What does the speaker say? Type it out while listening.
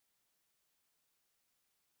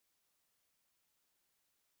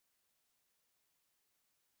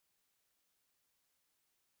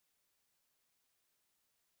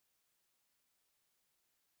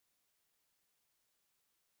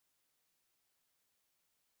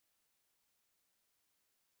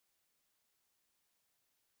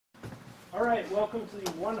All right, welcome to the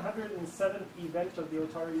 107th event of the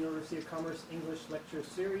Otaru University of Commerce English Lecture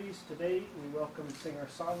Series. Today we welcome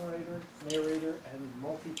singer-songwriter, narrator, and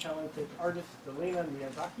multi-talented artist Delaina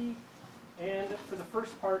Miyazaki. And for the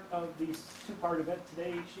first part of this two-part event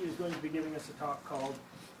today, she is going to be giving us a talk called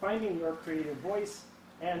Finding Your Creative Voice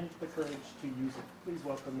and the Courage to Use It. Please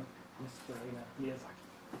welcome Ms. Delaina Miyazaki.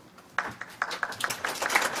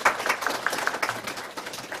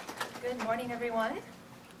 Good morning, everyone.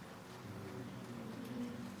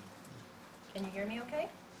 Can you hear me okay?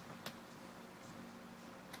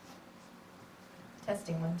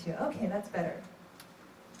 Testing 1, 2. Okay, that's better.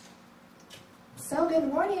 So good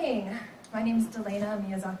morning. My name is Delaina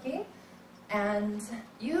Miyazaki, and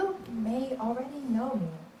you may already know me,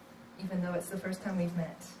 even though it's the first time we've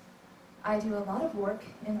met. I do a lot of work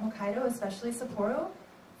in Hokkaido, especially Sapporo,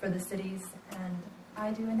 for the cities, and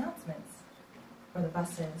I do announcements for the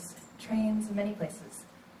buses, trains, and many places.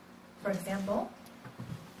 For example,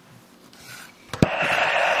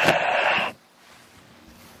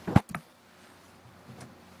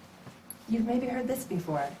 you've maybe heard this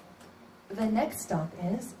before. The next stop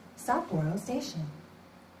is Sapporo Station.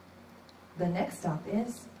 The next stop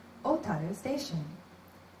is Otaru Station.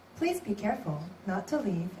 Please be careful not to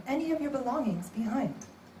leave any of your belongings behind.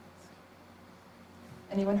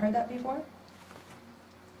 Anyone heard that before?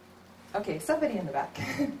 Okay, somebody in the back.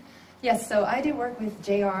 Yes, so I do work with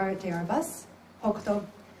JR Bus, Hokuto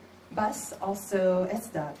Bus, also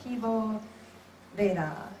Esda, Kibo,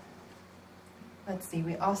 Reira. Let's see,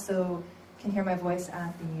 we also can hear my voice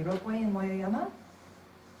at the ropeway in Moyoyama,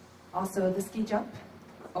 also the ski jump,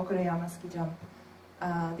 Okureyama ski jump,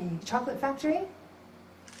 the chocolate factory,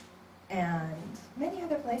 and many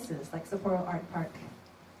other places like Sapporo Art Park.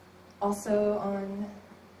 Also on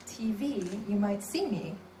TV, you might see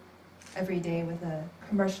me every day with a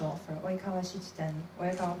commercial for Oikawa Shichiten,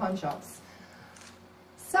 Oikawa pawn shops.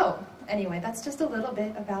 So, anyway, that's just a little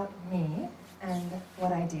bit about me and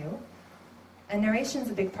what I do. And narration is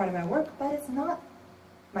a big part of my work, but it's not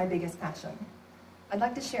my biggest passion. I'd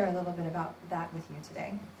like to share a little bit about that with you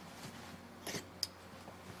today.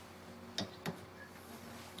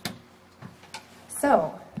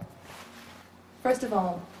 So, first of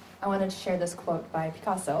all, I wanted to share this quote by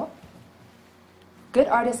Picasso. Good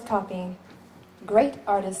artists copy, great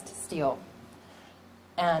artists steal.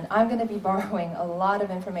 And I'm going to be borrowing a lot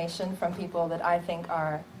of information from people that I think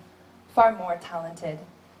are far more talented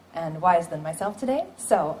and wise than myself today.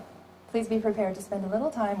 So please be prepared to spend a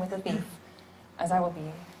little time with a thief, as I will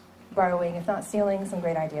be borrowing, if not stealing, some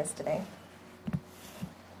great ideas today.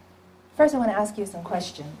 First, I want to ask you some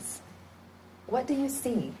questions. What do you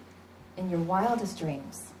see in your wildest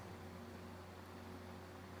dreams?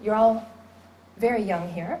 You're all very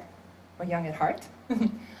young here, or young at heart.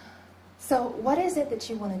 So what is it that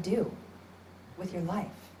you want to do with your life?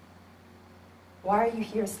 Why are you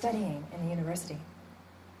here studying in the university?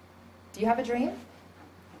 Do you have a dream?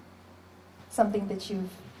 Something that you've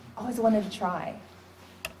always wanted to try?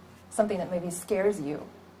 Something that maybe scares you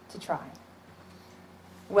to try?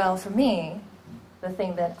 Well, for me, the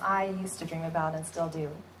thing that I used to dream about and still do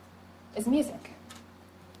is music.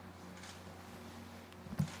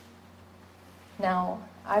 Now,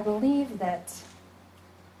 I believe that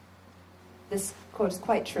this quote is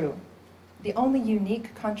quite true. The only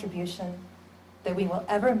unique contribution that we will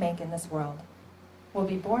ever make in this world will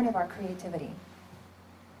be born of our creativity.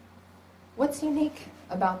 What's unique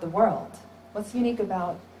about the world? What's unique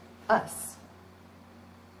about us?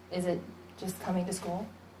 Is it just coming to school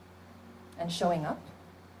and showing up?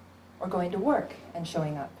 Or going to work and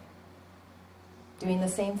showing up? Doing the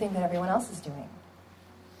same thing that everyone else is doing?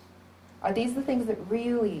 Are these the things that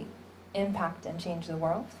really impact and change the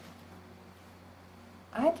world?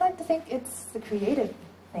 I'd like to think it's the creative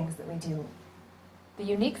things that we do, the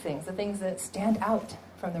unique things, the things that stand out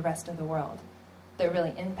from the rest of the world, that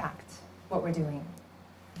really impact what we're doing.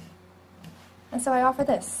 And so I offer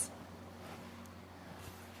this.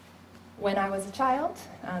 When I was a child,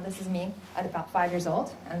 this is me at about 5 years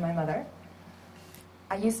old, and my mother,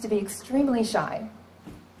 I used to be extremely shy.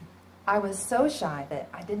 I was so shy that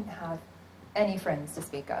I didn't have any friends to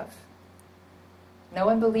speak of. No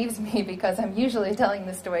one believes me because I'm usually telling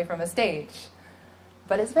this story from a stage,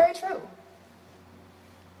 but it's very true.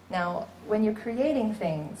 Now, when you're creating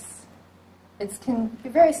things, it can be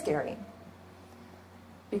very scary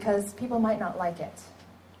because people might not like it.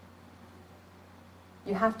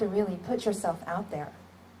 You have to really put yourself out there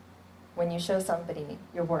when you show somebody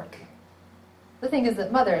your work. The thing is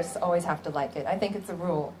that mothers always have to like it. I think it's a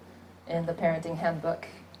rule in the parenting handbook.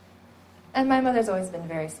 And my mother's always been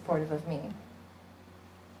very supportive of me.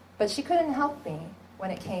 But she couldn't help me when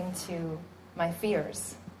it came to my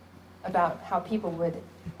fears about how people would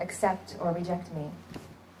accept or reject me.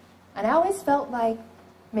 And I always felt like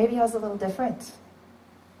maybe I was a little different,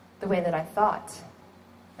 the way that I thought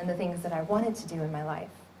and the things that I wanted to do in my life,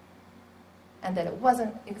 and that it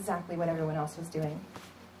wasn't exactly what everyone else was doing.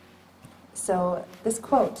 So this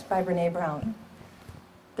quote by Brené Brown,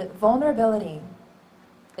 that vulnerability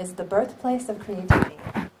is the birthplace of creativity,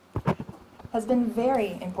 has been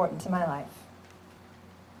very important to my life.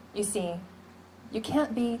 You see, you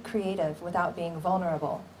can't be creative without being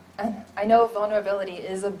vulnerable. And I know vulnerability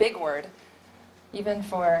is a big word, even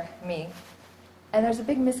for me. And there's a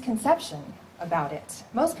big misconception about it.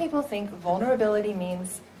 Most people think vulnerability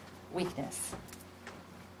means weakness.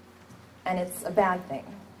 And it's a bad thing.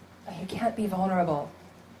 You can't be vulnerable.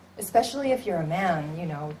 Especially if you're a man, you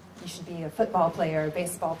know, you should be a football player, a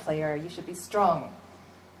baseball player, you should be strong.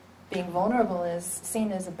 Being vulnerable is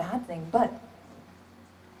seen as a bad thing, but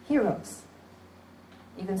heroes,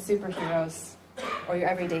 even superheroes, or your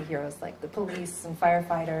everyday heroes like the police and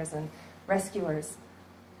firefighters and rescuers,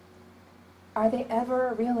 are they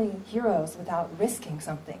ever really heroes without risking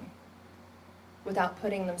something? Without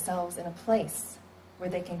putting themselves in a place where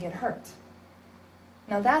they can get hurt?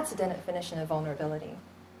 Now that's a definition of vulnerability,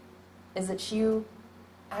 is that you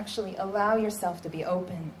actually allow yourself to be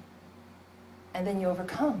open, and then you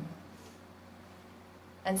overcome.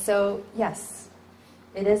 And so, yes,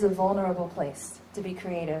 it is a vulnerable place to be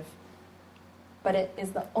creative, but it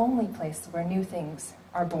is the only place where new things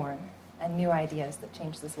are born and new ideas that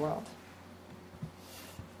change this world.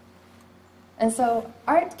 And so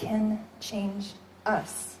art can change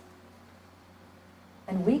us,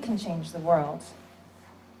 and we can change the world.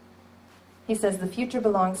 He says the future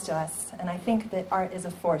belongs to us, and I think that art is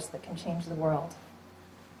a force that can change the world.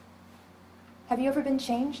 Have you ever been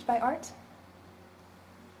changed by art?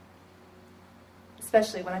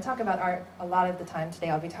 Especially when I talk about art, a lot of the time today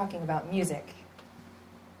I'll be talking about music.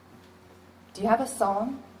 Do you have a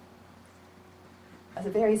song? It's a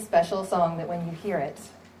very special song that when you hear it,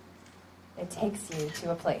 it takes you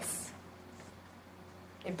to a place.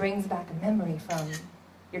 It brings back a memory from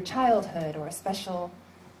your childhood or a special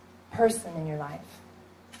person in your life.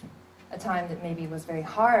 A time that maybe was very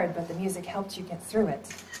hard, but the music helped you get through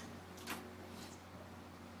it.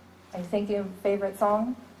 Are you thinking of a favorite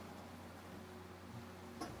song?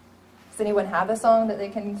 Does anyone have a song that they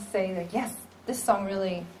can say that, yes, this song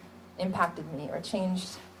really impacted me or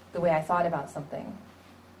changed the way I thought about something?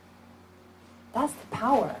 That's the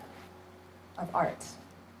power of art.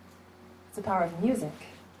 It's the power of music.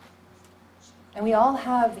 And we all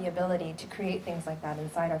have the ability to create things like that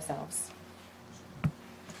inside ourselves.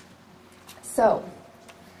 So,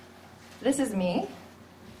 this is me.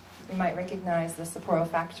 You might recognize the Sapporo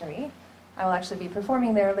factory. I will actually be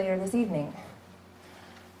performing there later this evening.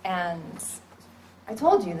 And I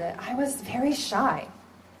told you that I was very shy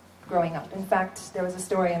growing up. In fact, there was a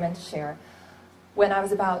story I meant to share. When I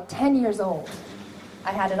was about 10 years old,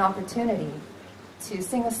 I had an opportunity to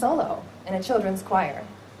sing a solo in a children's choir.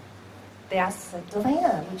 They asked, like,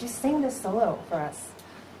 Delaina, would you sing this solo for us?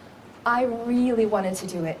 I really wanted to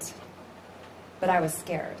do it, but I was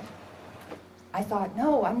scared. I thought,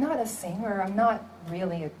 no, I'm not a singer. I'm not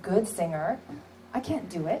really a good singer. I can't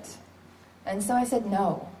do it. And so I said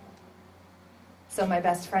no. So my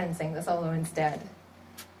best friend sang the solo instead.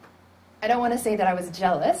 I don't want to say that I was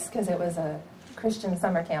jealous, because it was a Christian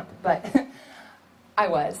summer camp, but I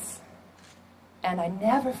was. And I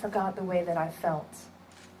never forgot the way that I felt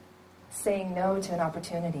saying no to an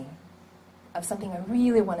opportunity of something I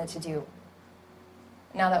really wanted to do.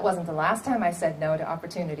 Now, that wasn't the last time I said no to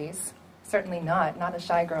opportunities. Certainly not a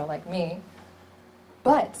shy girl like me.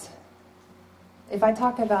 But if I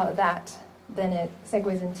talk about that, then it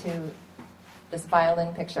segues into this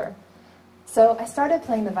violin picture. So I started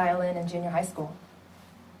playing the violin in junior high school.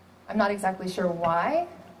 I'm not exactly sure why,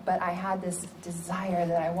 but I had this desire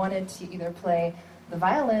that I wanted to either play the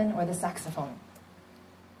violin or the saxophone.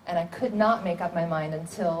 And I could not make up my mind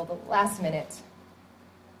until the last minute.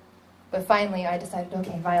 But finally I decided,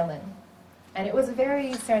 okay, violin. And it was a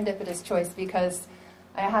very serendipitous choice because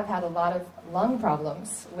I have had a lot of lung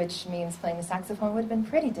problems, which means playing the saxophone would have been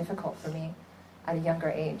pretty difficult for me at a younger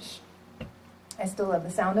age. I still love the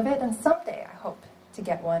sound of it, and someday I hope to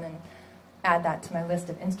get one and add that to my list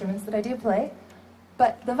of instruments that I do play.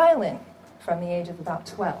 But the violin, from the age of about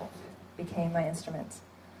 12, became my instrument.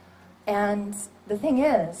 And the thing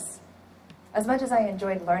is, as much as I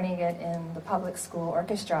enjoyed learning it in the public school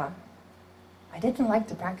orchestra, I didn't like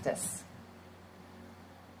to practice.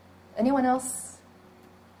 Anyone else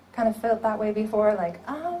kind of felt that way before? Like,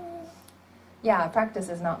 yeah, practice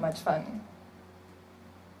is not much fun.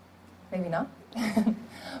 Maybe not.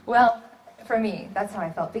 Well, for me, that's how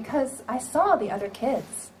I felt, because I saw the other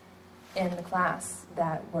kids in the class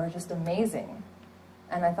that were just amazing.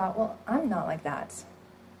 And I thought, well, I'm not like that.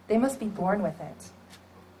 They must be born with it.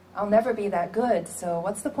 I'll never be that good, so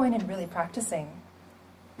what's the point in really practicing?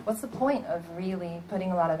 What's the point of really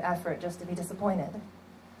putting a lot of effort just to be disappointed?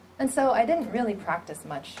 And so I didn't really practice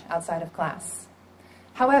much outside of class.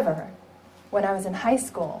 However, when I was in high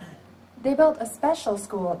school, they built a special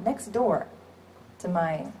school next door to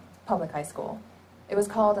my public high school. It was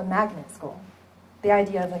called a magnet school. The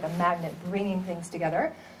idea of like a magnet bringing things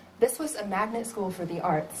together. This was a magnet school for the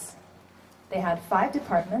arts. They had 5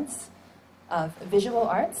 departments of visual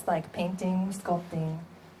arts, like painting, sculpting.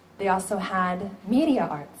 They also had media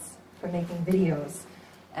arts for making videos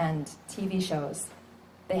and TV shows.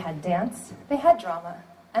 They had dance, they had drama,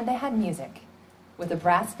 and they had music, with a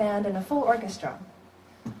brass band and a full orchestra.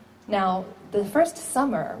 Now, the first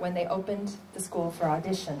summer when they opened the school for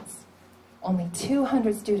auditions, only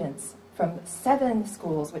 200 students from 7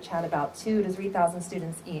 schools, which had about 2,000 to 3,000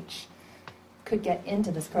 students each, could get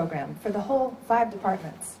into this program for the whole 5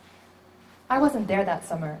 departments. I wasn't there that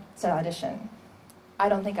summer to audition. I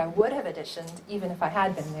don't think I would have auditioned even if I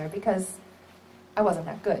had been there, because I wasn't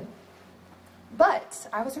that good. But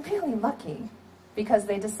I was really lucky, because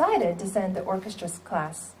they decided to send the orchestra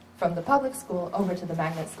class from the public school over to the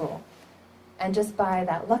magnet school. And just by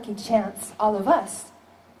that lucky chance, all of us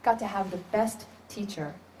got to have the best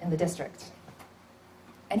teacher in the district.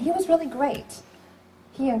 And he was really great.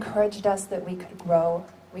 He encouraged us that we could grow,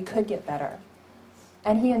 we could get better.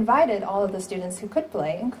 And he invited all of the students who could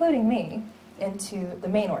play, including me, into the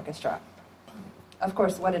main orchestra. Of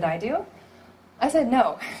course, what did I do? I said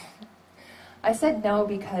no. I said no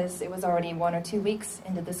because it was already 1 or 2 weeks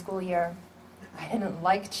into the school year. I didn't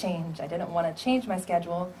like change. I didn't want to change my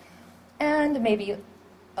schedule. And maybe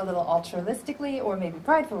a little altruistically or maybe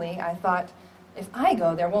pridefully, I thought, if I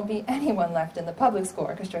go, there won't be anyone left in the public school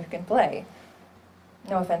orchestra who can play.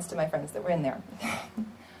 No offense to my friends that were in there.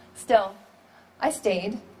 Still, I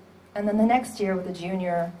stayed, and then the next year with the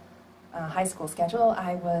junior high school schedule,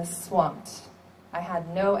 I was swamped. I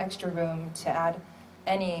had no extra room to add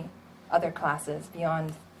any other classes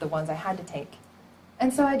beyond the ones I had to take.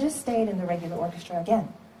 And so I just stayed in the regular orchestra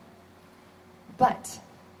again. But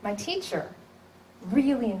my teacher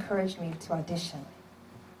really encouraged me to audition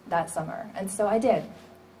that summer, and so I did.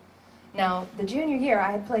 Now, the junior year,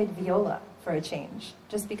 I had played viola for a change,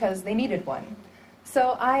 just because they needed one.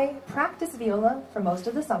 So I practiced viola for most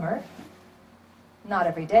of the summer. Not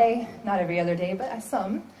every day, not every other day, but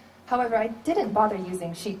some. However, I didn't bother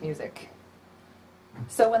using sheet music.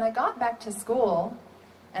 So when I got back to school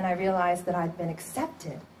and I realized that I'd been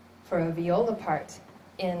accepted for a viola part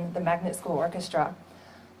in the magnet school orchestra,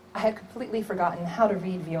 I had completely forgotten how to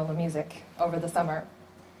read viola music over the summer.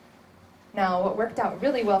 Now, what worked out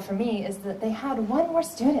really well for me is that they had one more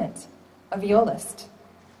student, a violist,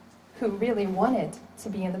 who really wanted to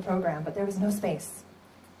be in the program, but there was no space.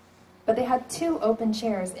 But they had 2 open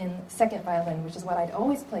chairs in second violin, which is what I'd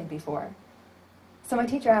always played before. So my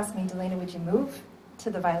teacher asked me, Delaina, would you move to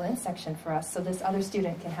the violin section for us so this other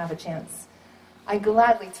student can have a chance? I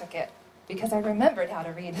gladly took it, because I remembered how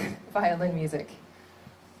to read violin music.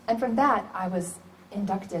 And from that, I was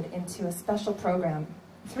inducted into a special program,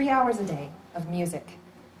 3 hours a day of music.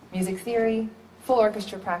 Music theory, full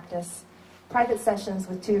orchestra practice, private sessions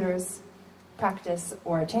with tutors, practice,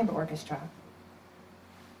 or a chamber orchestra.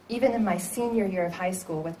 Even in my senior year of high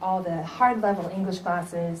school, with all the hard-level English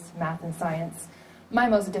classes, math and science, my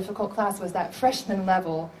most difficult class was that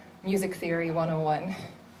freshman-level Music Theory 101.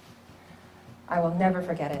 I will never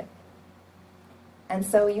forget it. And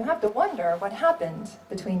so you have to wonder what happened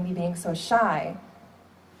between me being so shy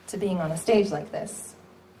to being on a stage like this.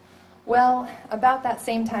 Well, about that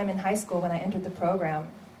same time in high school when I entered the program,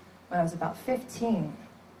 when I was about 15,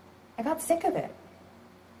 I got sick of it.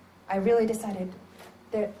 I really decided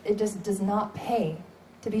that it just does not pay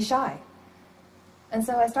to be shy. And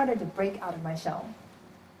so I started to break out of my shell.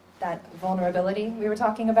 That vulnerability we were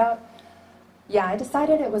talking about, yeah, I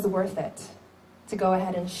decided it was worth it to go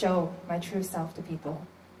ahead and show my true self to people.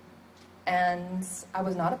 And I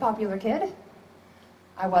was not a popular kid.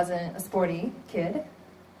 I wasn't a sporty kid.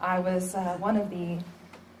 I was one of the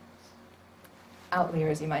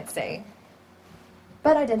outliers, you might say.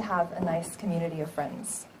 But I did have a nice community of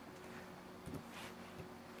friends.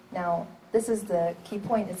 Now, this is the key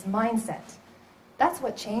point, it's mindset. That's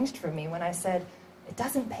what changed for me when I said, it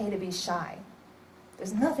doesn't pay to be shy.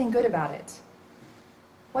 There's nothing good about it.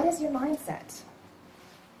 What is your mindset?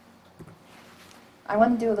 I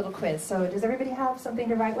want to do a little quiz. So does everybody have something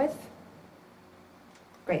to write with?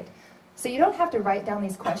 Great. So you don't have to write down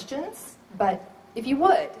these questions, but if you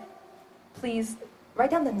would, please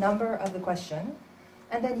write down the number of the question,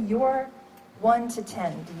 and then your 1 to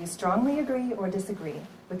 10. Do you strongly agree or disagree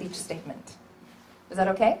with each statement? Is that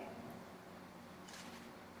okay?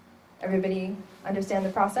 Everybody understand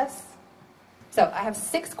the process? So I have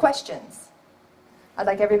 6 questions. I'd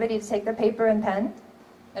like everybody to take their paper and pen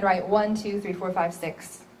and write 1, 2, 3, 4, 5,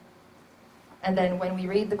 6. And then when we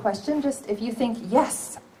read the question, just if you think,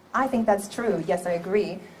 yes, I think that's true, yes, I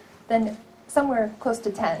agree, then somewhere close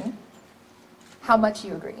to 10, how much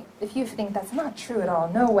you agree. If you think that's not true at all,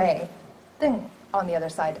 no way, then on the other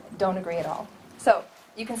side, don't agree at all. So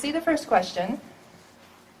you can see the first question.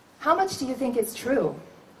 How much do you think it's true?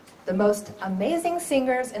 The most amazing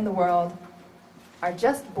singers in the world are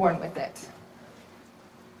just born with it.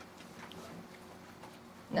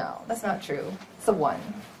 No, that's not true. It's a 1.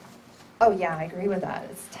 Oh yeah, I agree with that.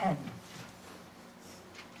 It's 10.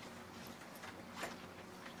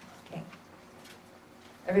 Okay.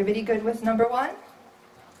 Everybody good with number 1?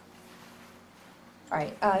 All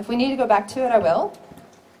right, if we need to go back to it, I will.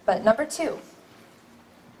 But number 2.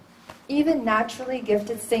 Even naturally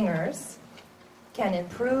gifted singers can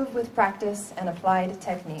improve with practice and applied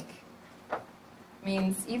technique.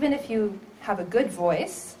 Means even if you have a good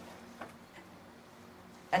voice,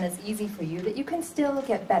 and it's easy for you, that you can still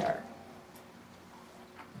get better.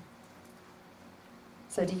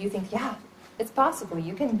 So do you think, yeah, it's possible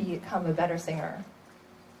you can become a better singer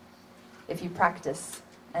if you practice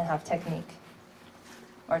and have technique?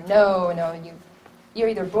 Or no, you're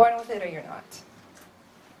either born with it or you're not.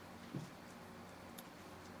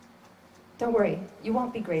 Don't worry, you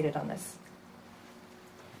won't be graded on this.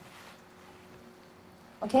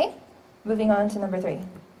 Okay, moving on to number 3.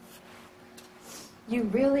 You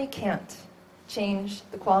really can't change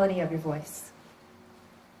the quality of your voice.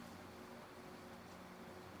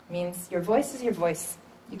 Means your voice is your voice.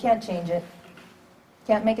 You can't change it.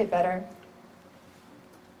 Can't make it better.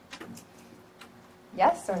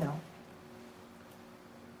 Yes or no?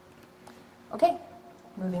 Okay,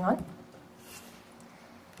 moving on.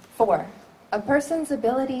 4. A person's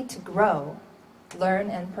ability to grow, learn,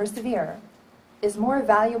 and persevere is more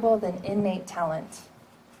valuable than innate talent.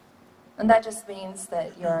 And that just means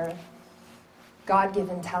that your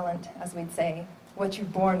God-given talent, as we'd say, what you're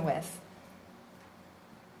born with,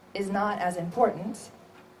 is not as important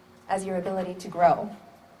as your ability to grow,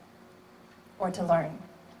 or to learn,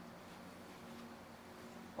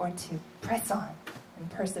 or to press on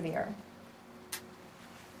and persevere.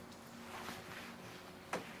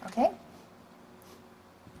 Okay?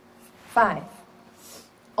 5.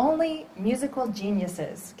 Only musical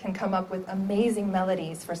geniuses can come up with amazing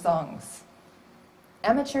melodies for songs.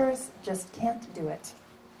 Amateurs just can't do it.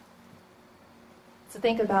 So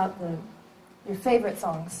think about your favorite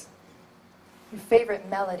songs, your favorite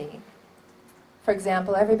melody. For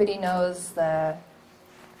example, everybody knows the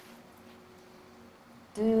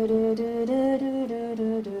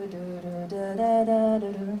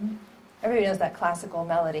everybody knows that classical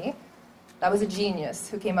melody. That was a genius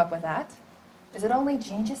who came up with that. Is it only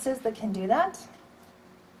geniuses that can do that?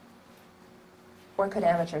 Or could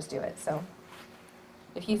amateurs do it? So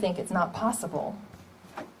if you think it's not possible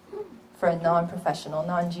for a non-professional,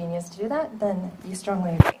 non-genius to do that, then you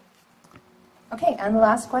strongly agree. Okay, and the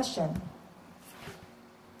last question.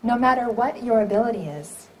 No matter what your ability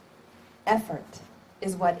is, effort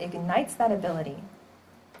is what ignites that ability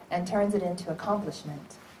and turns it into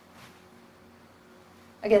accomplishment.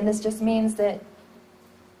 Again, this just means that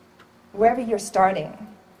wherever you're starting,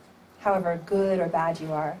 however good or bad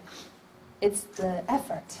you are, it's the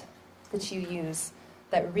effort that you use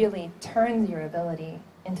that really turns your ability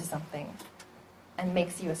into something and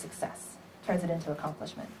makes you a success, turns it into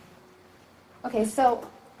accomplishment. Okay, so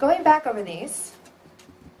going back over these,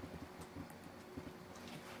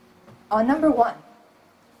 on number 1,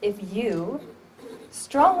 if you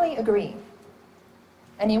strongly agree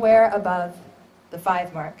anywhere above the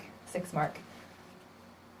 5 mark, 6 mark,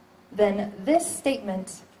 then this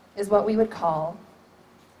statement is what we would call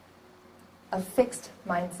a fixed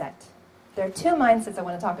mindset. There are 2 mindsets I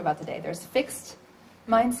want to talk about today. There's fixed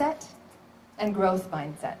mindset and growth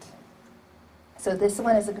mindset. So this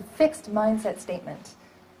one is a fixed mindset statement.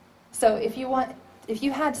 So if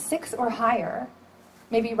you had 6 or higher,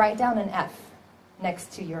 maybe write down an F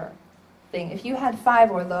next to your thing. If you had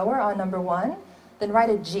 5 or lower on number 1, then write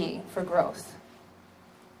a G for growth.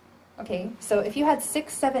 Okay, so if you had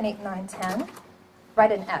 6, 7, 8, 9, 10,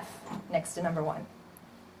 write an F next to number 1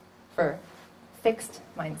 for fixed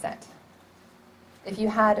mindset. If you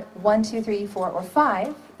had 1, 2, 3, 4, or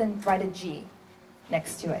 5, then write a G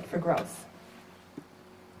next to it for growth.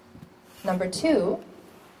 Number 2,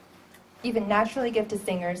 even naturally gifted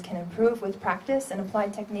singers can improve with practice and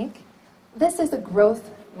applied technique. This is a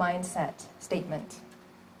growth mindset statement.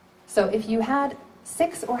 So if you had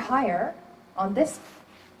 6 or higher on this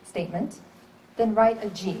statement, then write a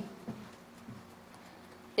G.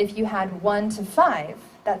 If you had 1 to 5,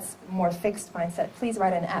 that's more fixed mindset. Please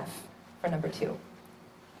write an F for number 2.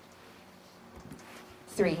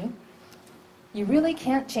 3, you really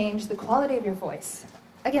can't change the quality of your voice.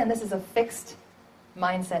 Again, this is a fixed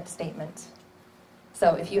mindset statement.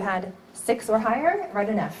 So if you had 6 or higher, write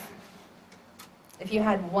an F. If you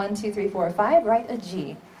had 1, 2, 3, 4, 5, write a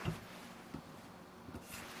G.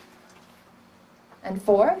 And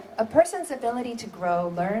 4, a person's ability to grow,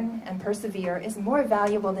 learn, and persevere is more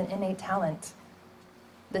valuable than innate talent.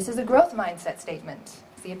 This is a growth mindset statement.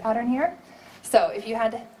 See a pattern here? So if you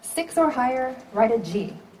had 6 or higher, write a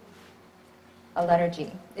G, a letter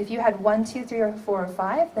G. If you had 1, 2, 3, or 4, or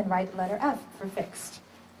 5, then write letter F for fixed.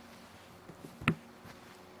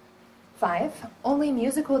 5, only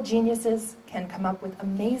musical geniuses can come up with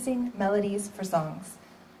amazing melodies for songs.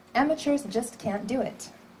 Amateurs just can't do it.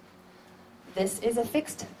 This is a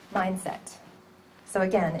fixed mindset. So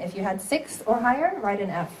again, if you had 6 or higher, write an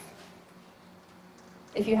F.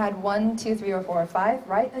 If you had 1, 2, 3, or 4, or 5,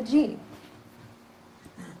 write a G.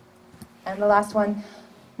 And the last one,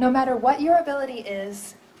 no matter what your ability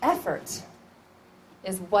is, effort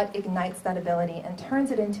is what ignites that ability and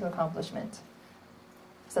turns it into accomplishment.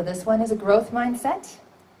 So this one is a growth mindset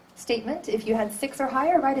statement. If you had 6 or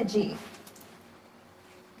higher, write a G.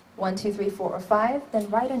 1, 2, 3, 4, or 5, then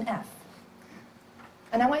write an F.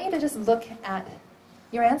 And I want you to just look at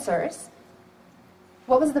your answers.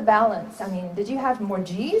 What was the balance? I mean, did you have more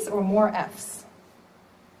G's or more F's?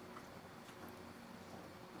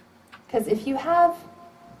 Because if you have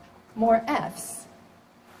more F's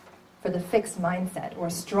for the fixed mindset or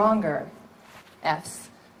stronger F's,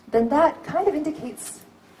 then that kind of indicates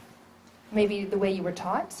maybe the way you were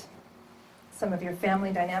taught. Some of your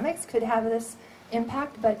family dynamics could have this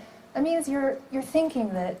impact, but that means you're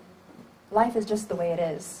thinking that life is just the way it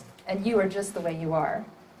is, and you are just the way you are,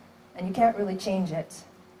 and you can't really change it.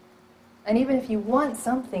 And even if you want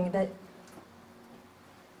something that,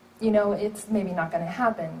 you know, it's maybe not going to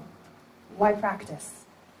happen, why practice?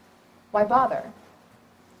 Why bother?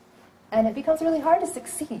 And it becomes really hard to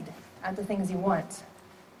succeed at the things you want,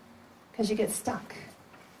 because you get stuck.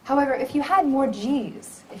 However, if you had more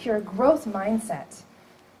G's, if you're a growth mindset,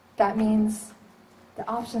 that means the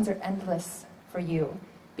options are endless for you,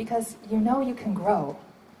 because you know you can grow.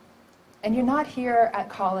 And you're not here at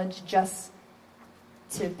college just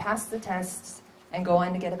to pass the tests and go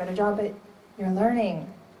on to get a better job, but you're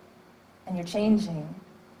learning and you're changing.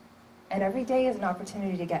 And every day is an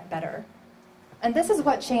opportunity to get better. And this is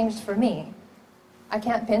what changed for me. I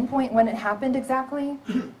can't pinpoint when it happened exactly.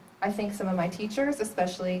 I think some of my teachers,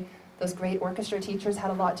 especially those great orchestra teachers,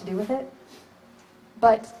 had a lot to do with it.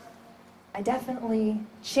 But I definitely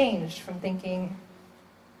changed from thinking,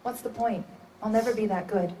 what's the point? I'll never be that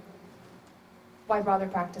good. Why bother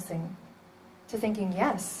practicing? To thinking,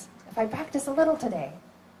 yes, if I practice a little today,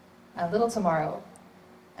 a little tomorrow,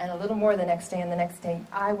 and a little more the next day and the next day,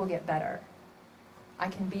 I will get better. I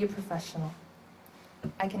can be a professional.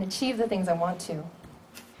 I can achieve the things I want to.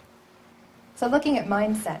 So looking at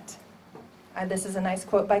mindset, this is a nice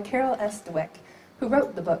quote by Carol S. Dweck, who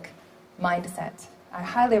wrote the book, Mindset. I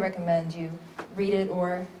highly recommend you read it,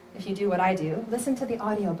 or if you do what I do, listen to the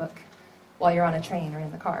audiobook while you're on a train or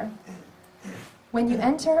in the car. When you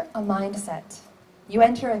enter a mindset, you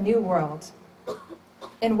enter a new world.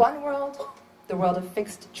 In one world, the world of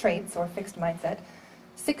fixed traits or fixed mindset,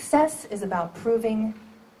 success is about proving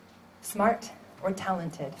smart or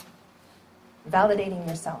talented, validating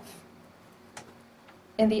yourself.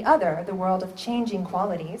 In the other, the world of changing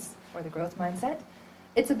qualities, or the growth mindset,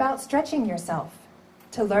 it's about stretching yourself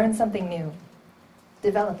to learn something new,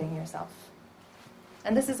 developing yourself.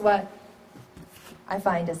 And this is what I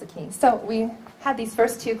find is the key. So we had these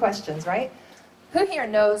first 2 questions, right? Who here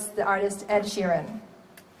knows the artist Ed Sheeran?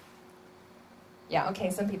 Yeah, okay,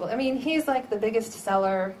 some people. I mean, he's like the biggest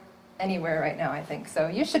seller anywhere right now, I think. So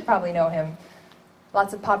you should probably know him.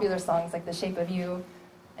 Lots of popular songs like The Shape of You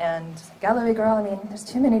and Gallery Girl. I mean, there's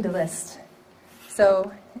too many to list.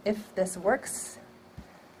 So if this works,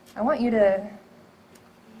 I want you to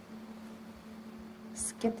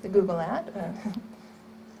skip the Google ad.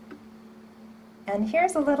 And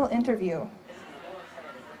here's a little interview.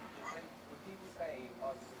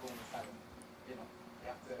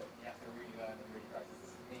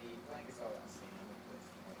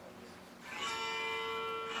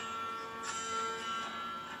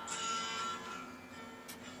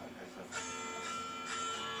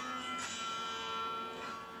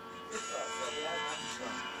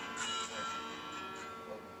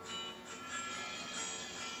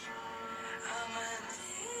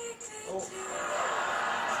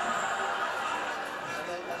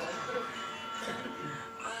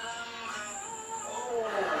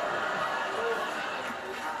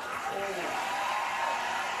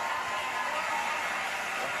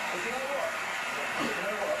 you know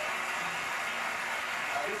what?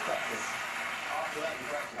 I did practice. After that, you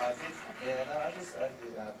practice. I did. Yeah, no,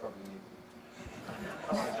 I probably need.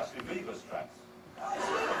 Justin Bieber's tracks.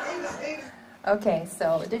 Okay,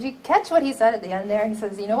 so did you catch what he said at the end there? He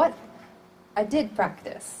says, you know what? I did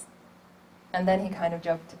practice. And then he kind of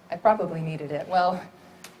joked, I probably needed it. Well,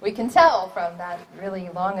 we can tell from that really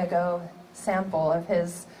long ago sample of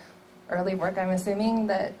his early work, I'm assuming,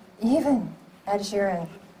 that even Ed Sheeran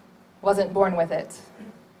wasn't born with it.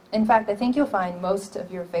 In fact, I think you'll find most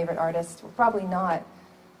of your favorite artists were probably not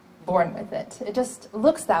born with it. It just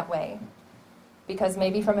looks that way because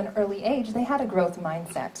maybe from an early age they had a growth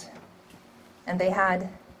mindset and they had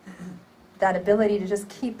that ability to just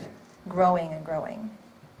keep growing and growing.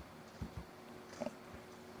 Okay.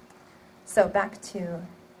 So back to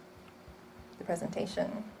the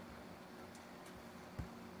presentation.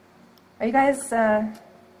 Are you guys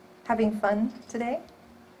having fun today?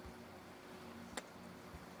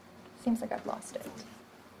 Seems like I've lost it.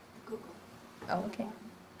 Google. Oh, okay.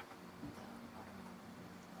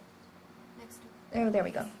 Next. Oh, there we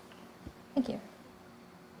go. Thank you.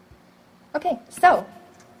 Okay, so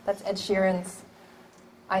that's Ed Sheeran's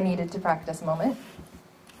I Needed to Practice moment.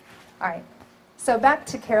 All right, so back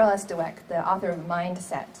to Carol S. Dweck, the author of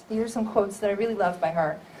Mindset. These are some quotes that I really love by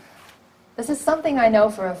her. This is something I know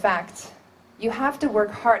for a fact. You have to work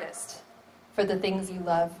hardest for the things you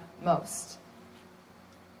love most.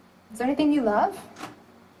 Is there anything you love?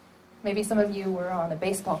 Maybe some of you were on a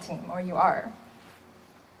baseball team, or you are.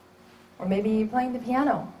 Or maybe you're playing the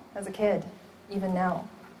piano as a kid, even now.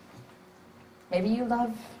 Maybe you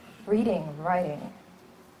love reading, writing.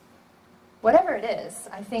 Whatever it is,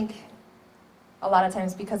 I think a lot of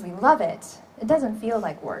times because we love it, it doesn't feel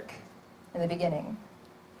like work in the beginning.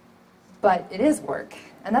 But it is work,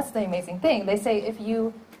 and that's the amazing thing. They say if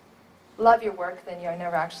you love your work, then you're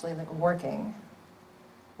never actually like working.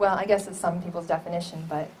 Well, I guess it's some people's definition,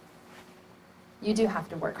 but you do have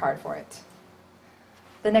to work hard for it.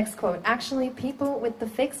 The next quote, actually, people with the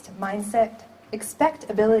fixed mindset expect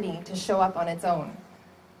ability to show up on its own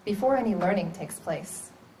before any learning takes place.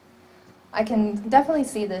 I can definitely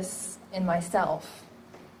see this in myself,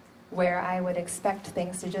 where I would expect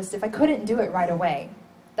things to just, if I couldn't do it right away,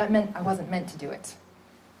 that meant I wasn't meant to do it.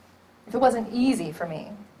 If it wasn't easy for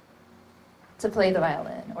me to play the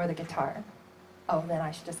violin or the guitar, oh, then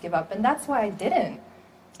I should just give up. And that's why I didn't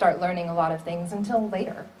start learning a lot of things until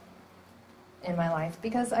later in my life,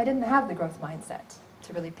 because I didn't have the growth mindset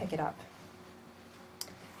to really pick it up.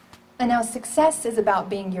 And now success is about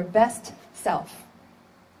being your best self,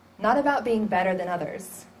 not about being better than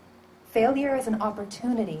others. Failure is an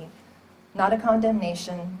opportunity, not a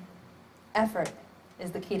condemnation. Effort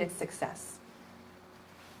is the key to success.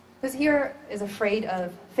 Who's here is afraid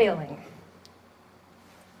of failing?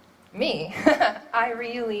 Me. I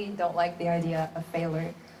really don't like the idea of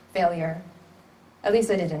failure. At least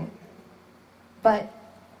I didn't. But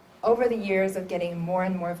over the years of getting more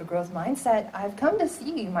and more of a growth mindset, I've come to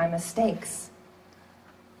see my mistakes.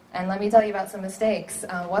 And let me tell you about some mistakes.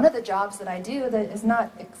 One of the jobs that I do that is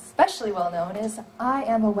not especially well known is I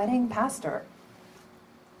am a wedding pastor.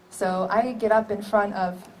 So I get up in front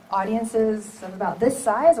of audiences of about this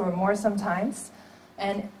size or more sometimes,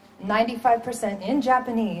 and 95% in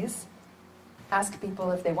Japanese ask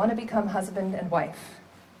people if they want to become husband and wife.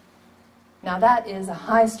 Now that is a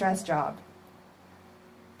high-stress job,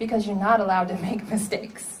 because you're not allowed to make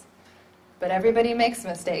mistakes. But everybody makes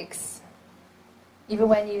mistakes. Even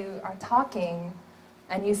when you are talking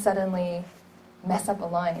and you suddenly mess up a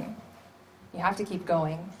line, you have to keep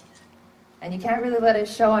going. And you can't really let it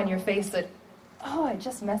show on your face that, oh, I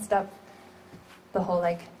just messed up the whole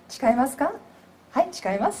like, chikaimasu ka? Hai,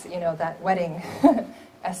 chikaimasu. You know, that wedding.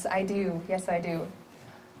 Yes, I do. Yes, I do.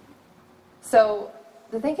 So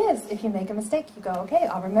the thing is, if you make a mistake, you go, okay,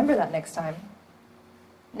 I'll remember that next time.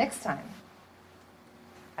 Next time,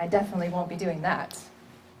 I definitely won't be doing that.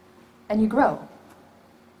 And you grow.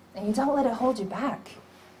 And you don't let it hold you back.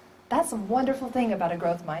 That's a wonderful thing about a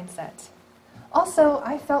growth mindset. Also,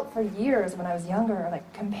 I felt for years when I was younger,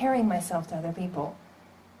 like comparing myself to other people.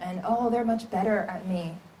 And, oh, they're much better at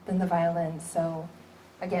me than the violin, so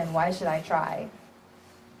again, why should I try?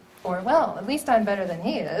 Or, well, at least I'm better than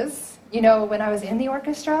he is. You know, when I was in the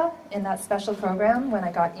orchestra, in that special program, when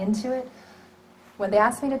I got into it, when they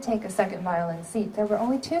asked me to take a second violin seat, there were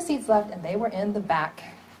only 2 seats left, and they were in the back.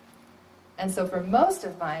 And so for most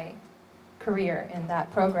of my career in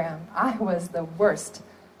that program, I was the worst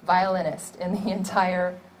violinist in the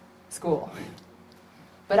entire school.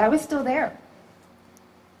 But I was still there.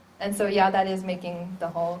 And so, yeah, that is making the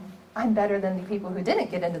whole, I'm better than the people who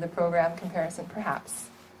didn't get into the program comparison, perhaps.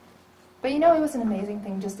 But you know, it was an amazing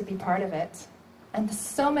thing just to be part of it. And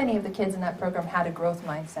so many of the kids in that program had a growth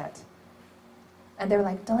mindset. And they were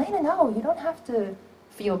like, Delaina, no, you don't have to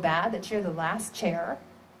feel bad that you're the last chair.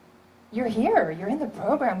 You're here, you're in the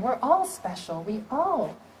program, we're all special, we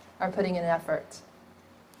all are putting in an effort.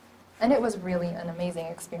 And it was really an amazing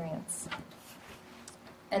experience.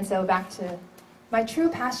 And so back to my true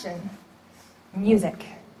passion, music,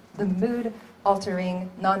 the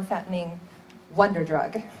mood-altering, non-fattening wonder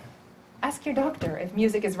drug. Ask your doctor if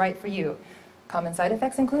music is right for you. Common side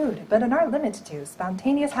effects include, but are not limited to,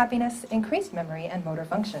 spontaneous happiness, increased memory and motor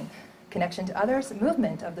function, connection to others,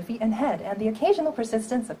 movement of the feet and head, and the occasional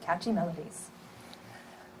persistence of catchy melodies.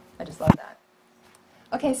 I just love that.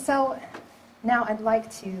 Okay, so now I'd like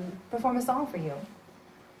to perform a song for you.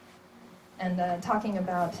 And talking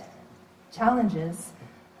about challenges,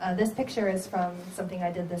 this picture is from something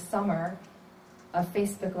I did this summer, a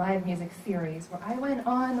Facebook Live music series, where I went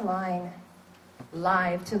online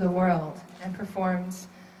live to the world and performed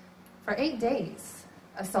for 8 days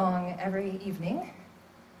a song every evening,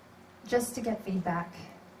 just to get feedback,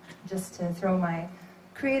 just to throw my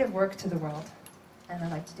creative work to the world. And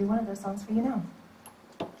I'd like to do one of those songs for you now.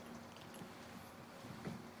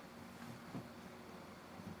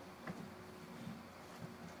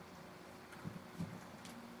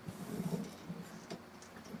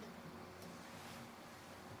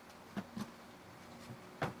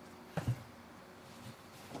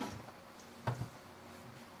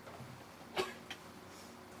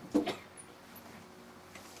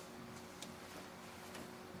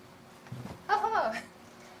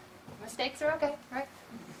 Mistakes are okay, right?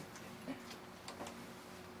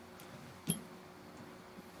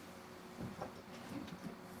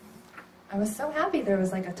 I was so happy there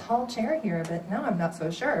was like a tall chair here, but now I'm not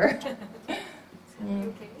so sure.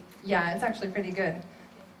 Okay. Yeah, it's actually pretty good,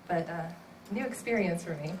 but new experience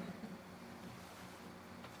for me.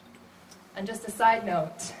 And just a side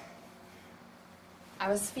note, I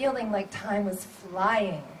was feeling like time was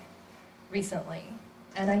flying recently.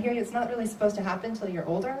 And I hear it's not really supposed to happen until you're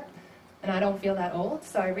older, and I don't feel that old,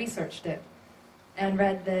 so I researched it and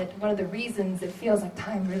read that one of the reasons it feels like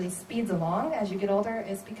time really speeds along as you get older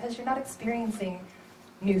is because you're not experiencing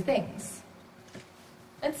new things.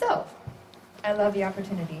 And so, I love the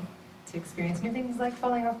opportunity to experience new things like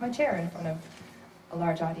falling off my chair in front of a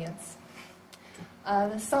large audience.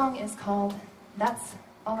 The song is called That's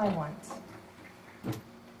All I Want.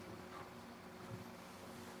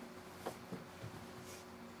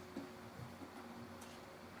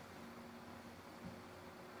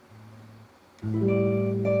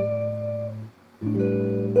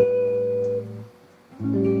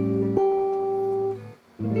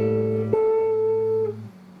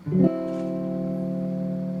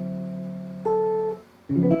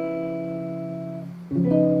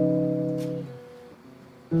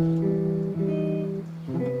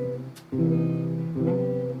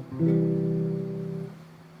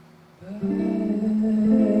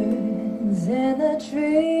 Birds in the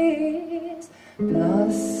trees,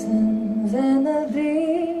 blossoms in the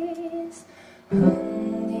breeze,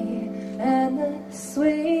 honey and the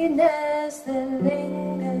sweetness that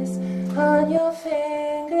lingers on your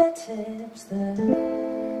fingertips, the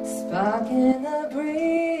spark in the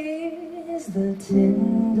breeze, the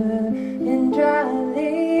tinder in dry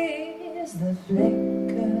leaves, the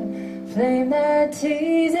flicker, flame that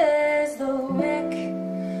teases the wick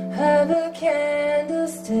of a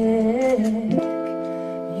candlestick.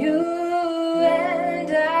 You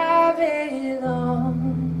and I belong,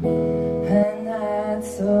 and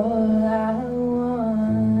that's all I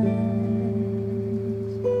want.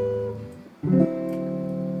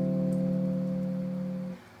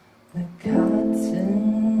 The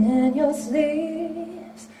cotton in your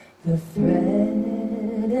sleeves, the thread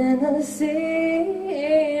in the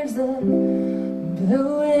seams, the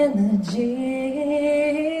blue in the jeans,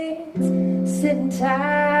 sitting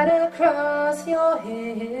tight across your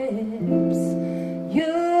hips.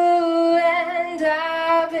 You and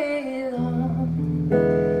I belong,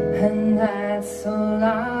 and that's all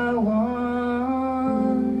I want.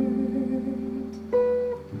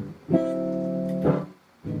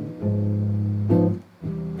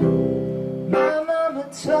 My mama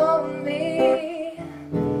told me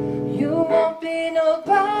you won't be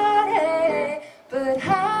nobody, but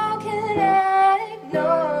how can I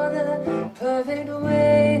ignore the perfect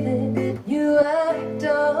way that you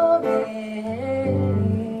adore me?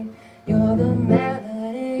 You're the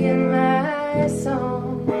melody in my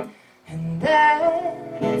song, and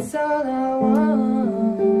that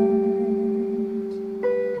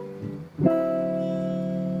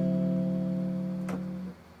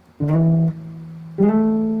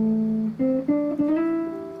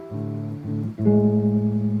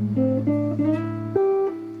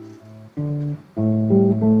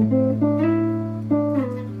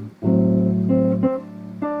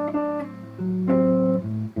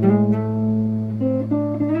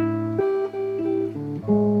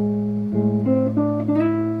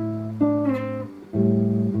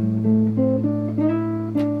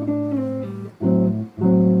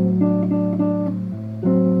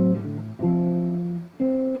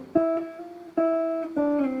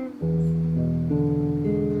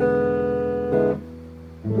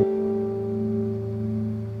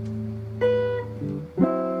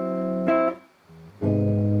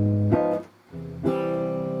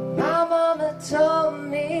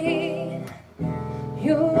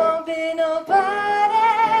You won't be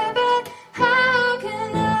nobody, but how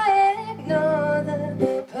can I ignore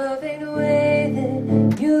the perfect way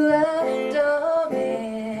that you adore me?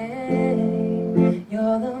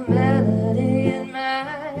 You're the melody in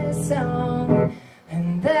my song,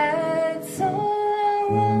 and that's all I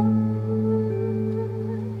want.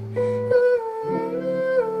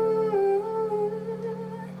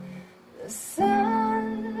 The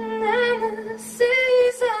sun and the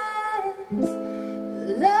seasons,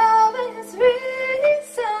 love and its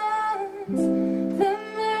reasons, the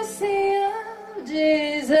mercy of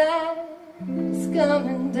Jesus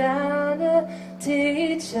coming down to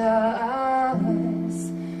teach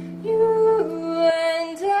us. You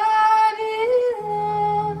and I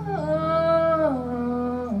belong.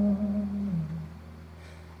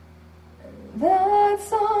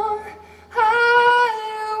 That's all I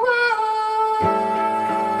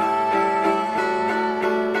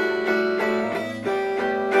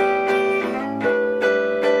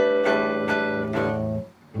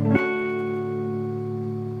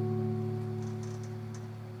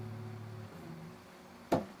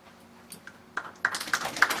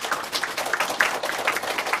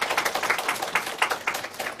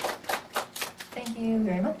Thank you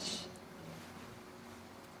very much.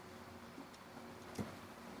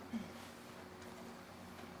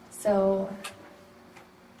 So,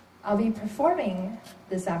 I'll be performing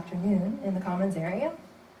this afternoon in the Commons area,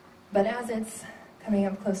 but as it's coming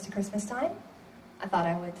up close to Christmas time, I thought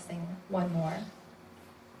I would sing one more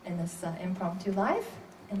in this impromptu live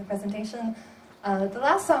in the presentation. The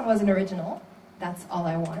last song was an original, That's All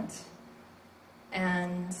I Want,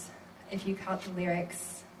 and if you caught the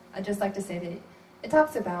lyrics, I'd just like to say that it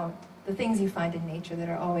talks about the things you find in nature that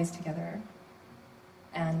are always together,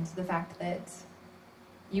 and the fact that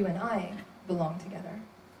you and I belong together,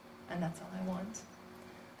 and that's all I want.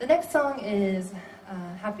 The next song is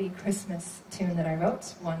a Happy Christmas tune that I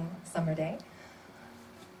wrote one summer day,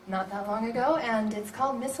 not that long ago, and it's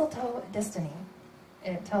called Mistletoe Destiny.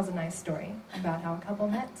 It tells a nice story about how a couple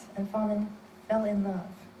met and fell in love.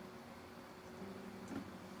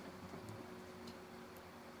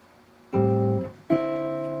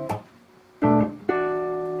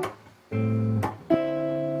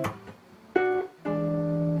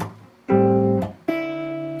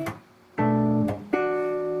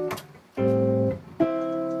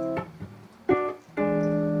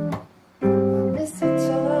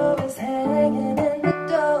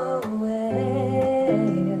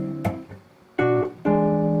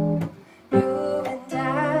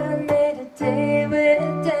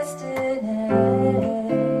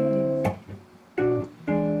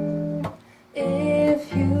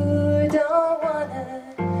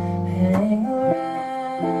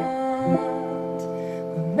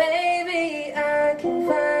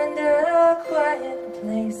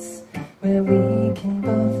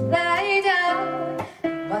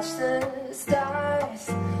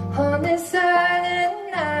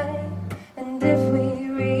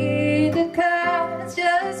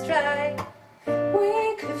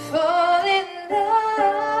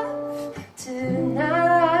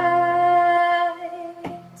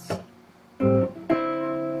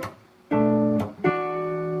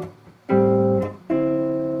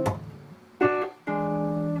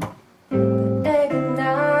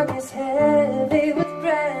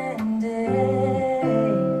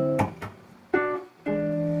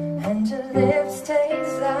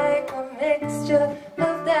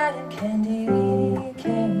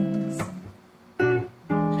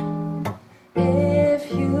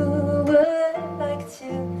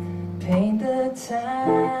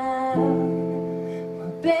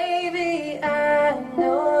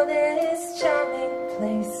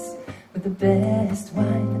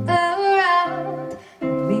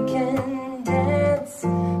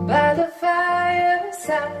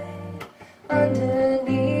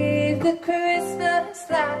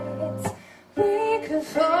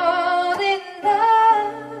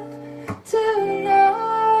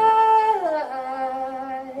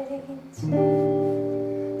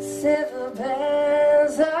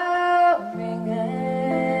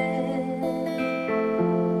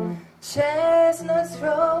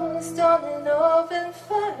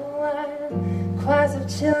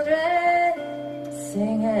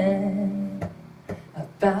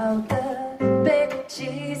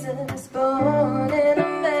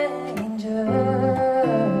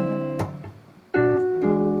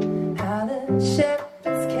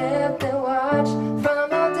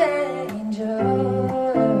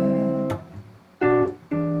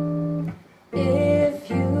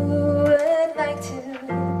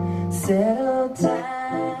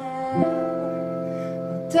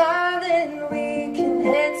 Darling, we can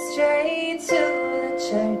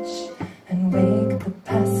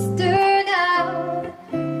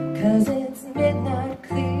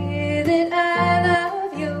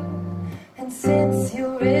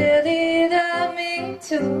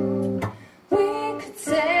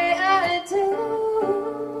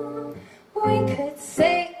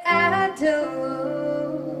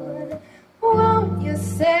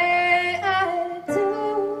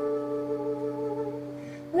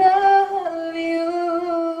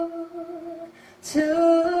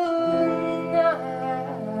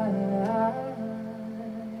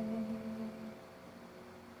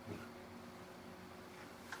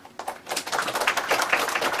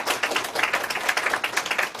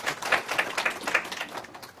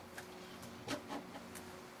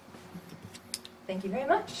Thank you very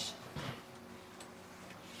much.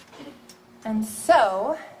 And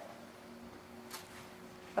so,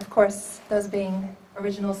 of course, those being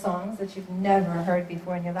original songs that you've never heard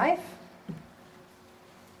before in your life,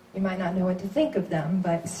 you might not know what to think of them,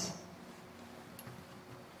 but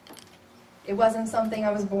it wasn't something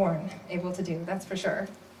I was born able to do, that's for sure.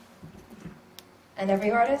 And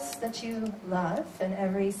every artist that you love and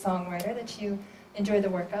every songwriter that you enjoy the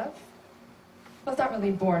work of was not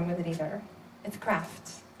really born with it either. It's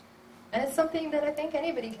craft. And it's something that I think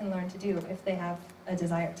anybody can learn to do if they have a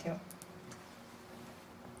desire to.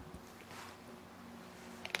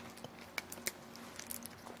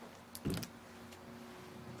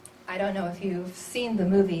 I don't know if you've seen the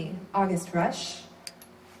movie August Rush.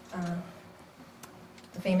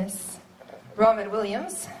 The famous Robin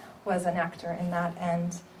Williams was an actor in that,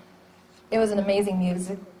 and it was an amazing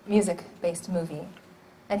music-based movie.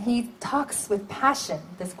 And he talks with passion,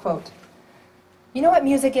 this quote, "You know what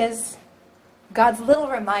music is? God's little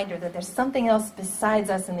reminder that there's something else besides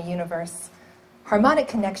us in the universe. Harmonic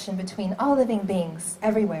connection between all living beings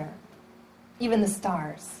everywhere, even the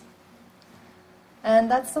stars."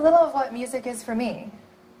 And that's a little of what music is for me.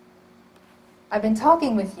 I've been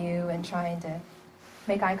talking with you and trying to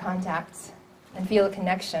make eye contact and feel a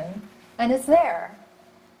connection, and it's there.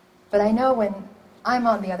 But I know when I'm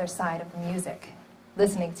on the other side of the music,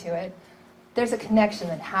 listening to it, there's a connection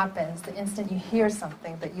that happens the instant you hear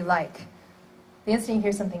something that you like, the instant you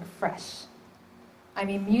hear something fresh. I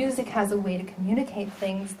mean, music has a way to communicate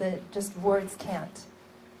things that just words can't.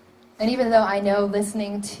 And even though I know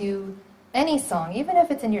listening to any song, even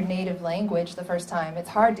if it's in your native language the first time, it's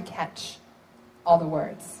hard to catch all the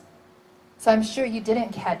words. So I'm sure you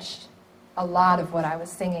didn't catch a lot of what I was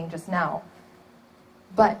singing just now.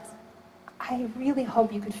 But I really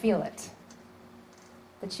hope you could feel it.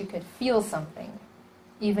 That you could feel something,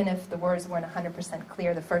 even if the words weren't 100%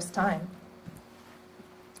 clear the first time.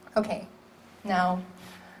 Okay, now,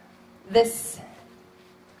 this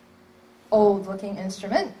old-looking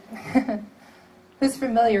instrument, who's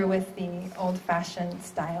familiar with the old-fashioned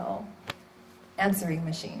style answering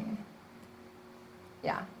machine?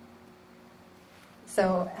 Yeah.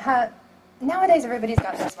 So, nowadays everybody's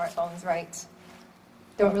got their smartphones, right?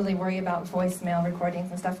 Don't really worry about voicemail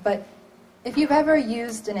recordings and stuff, but if you've ever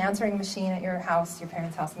used an answering machine at your house, your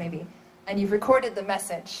parents' house maybe, and you've recorded the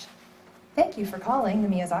message, "Thank you for calling the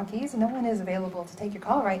Miyazakis. No one is available to take your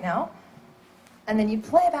call right now." And then you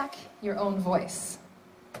play back your own voice.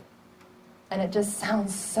 And it just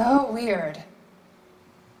sounds so weird.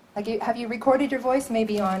 Like, have you recorded your voice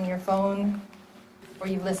maybe on your phone, or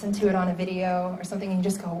you listened to it on a video or something, and you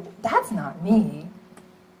just go, "That's not me.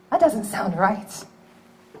 That doesn't sound right."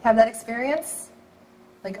 Have that experience?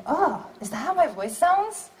 Like, oh, is that how my voice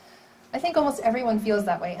sounds? I think almost everyone feels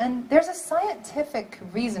that way, and there's a scientific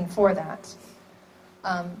reason for that.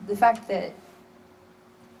 The fact that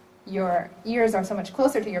your ears are so much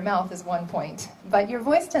closer to your mouth is one point, but your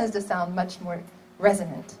voice tends to sound much more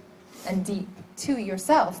resonant and deep to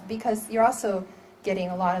yourself because you're also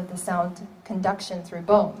getting a lot of the sound conduction through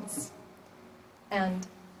bones. And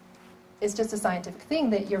it's just a scientific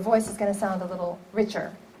thing that your voice is going to sound a little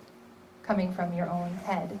richer coming from your own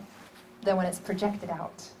head than when it's projected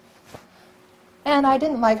out. And I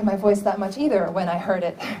didn't like my voice that much either when I heard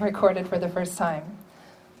it recorded for the first time.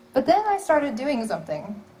 But then I started doing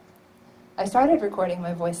something. I started recording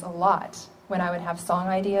my voice a lot when I would have song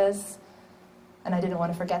ideas, and I didn't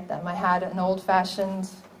want to forget them. I had an old-fashioned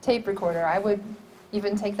tape recorder. I would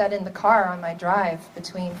even take that in the car on my drive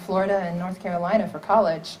between Florida and North Carolina for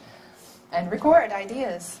college and record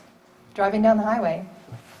ideas driving down the highway.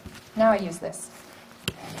 Now I use this.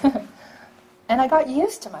 And I got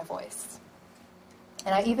used to my voice.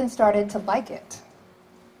 And I even started to like it.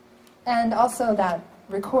 And also that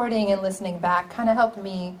recording and listening back kind of helped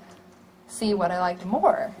me see what I liked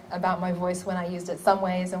more about my voice when I used it some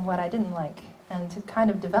ways and what I didn't like, and to kind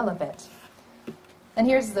of develop it. And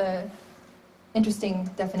here's the interesting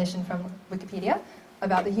definition from Wikipedia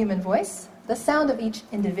about the human voice. The sound of each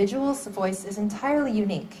individual's voice is entirely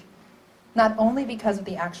unique, not only because of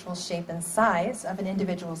the actual shape and size of an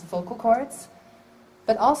individual's vocal cords,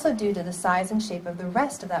 but also due to the size and shape of the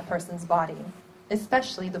rest of that person's body,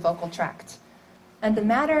 especially the vocal tract, and the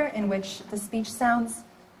manner in which the speech sounds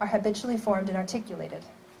are habitually formed and articulated.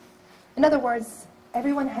 In other words,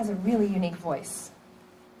 everyone has a really unique voice.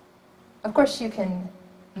 Of course, you can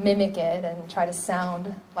mimic it and try to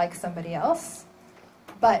sound like somebody else,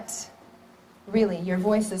 but really, your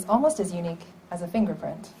voice is almost as unique as a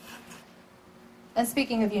fingerprint. And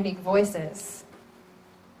speaking of unique voices,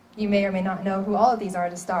 you may or may not know who all of these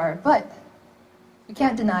artists are, but you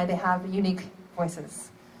can't deny they have unique voices.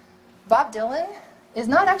 Bob Dylan is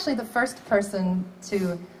not actually the first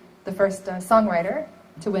songwriter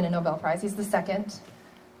to win a Nobel Prize. He's the second,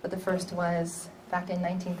 but the first was back in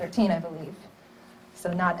 1913, I believe.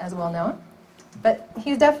 So not as well known. But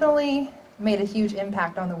he's definitely made a huge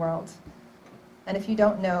impact on the world. And if you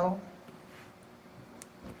don't know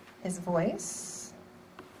his voice,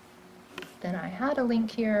 then I had a link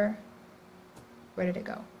here. Where did it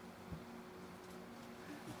go?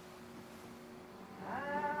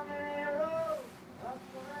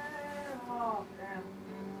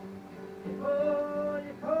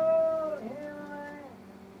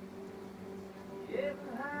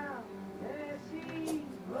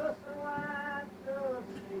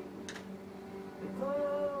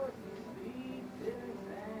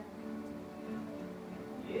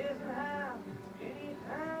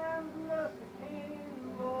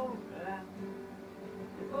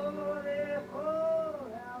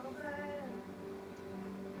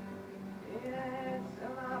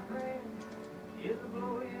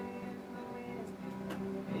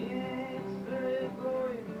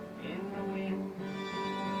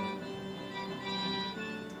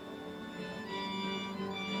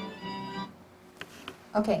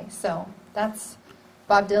 Okay, so that's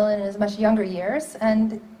Bob Dylan in his much younger years,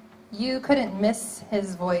 and you couldn't miss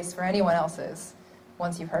his voice for anyone else's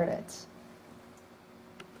once you've heard it.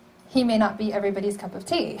 He may not be everybody's cup of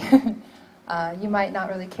tea. You might not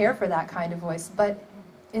really care for that kind of voice, but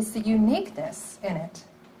it's the uniqueness in it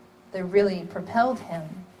that really propelled him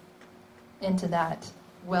into that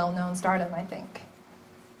well-known stardom, I think.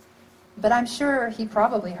 But I'm sure he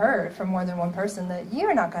probably heard from more than one person that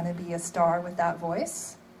you're not going to be a star with that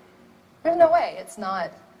voice. There's no way. It's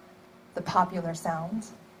not the popular sound.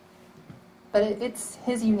 But it's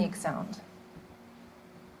his unique sound.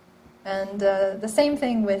 And the same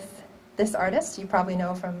thing with this artist, you probably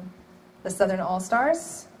know from the Southern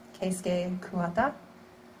All-Stars, Keisuke Kuwata.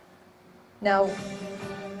 Now,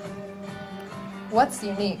 what's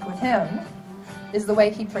unique with him is the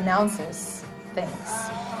way he pronounces things.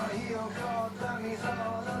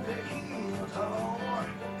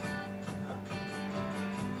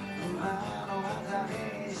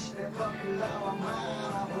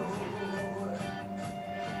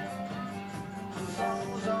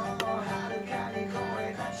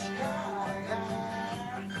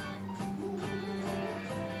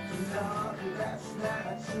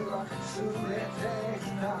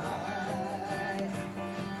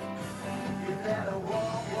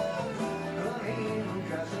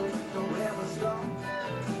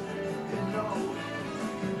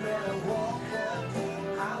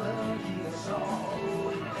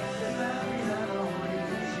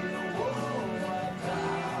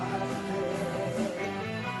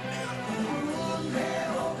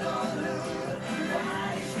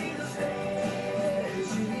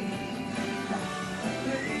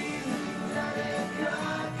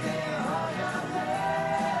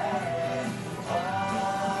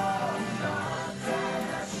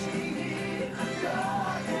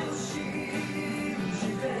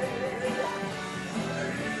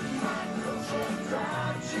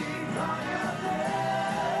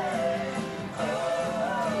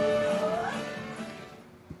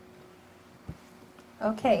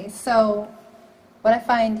 Okay, so what I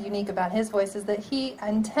find unique about his voice is that he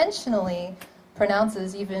intentionally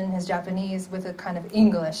pronounces even his Japanese with a kind of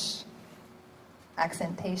English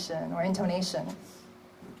accentation or intonation.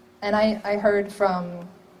 And I heard from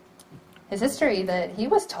his history that he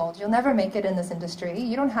was told, you'll never make it in this industry.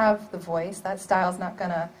 You don't have the voice. That style's not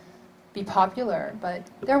going to be popular. But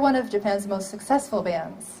they're one of Japan's most successful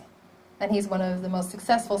bands. And he's one of the most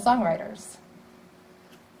successful songwriters.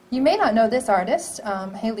 You may not know this artist,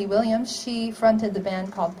 Hayley Williams. She fronted the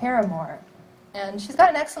band called Paramore. And she's got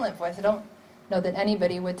an excellent voice. I don't know that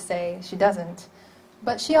anybody would say she doesn't.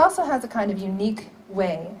 But she also has a kind of unique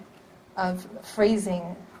way of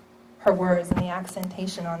phrasing her words and the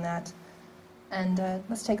accentation on that. And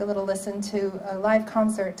let's take a little listen to a live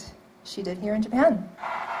concert she did here in Japan.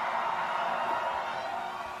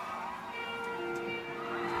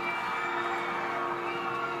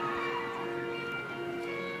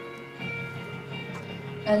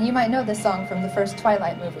 And you might know this song from the first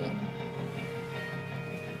Twilight movie.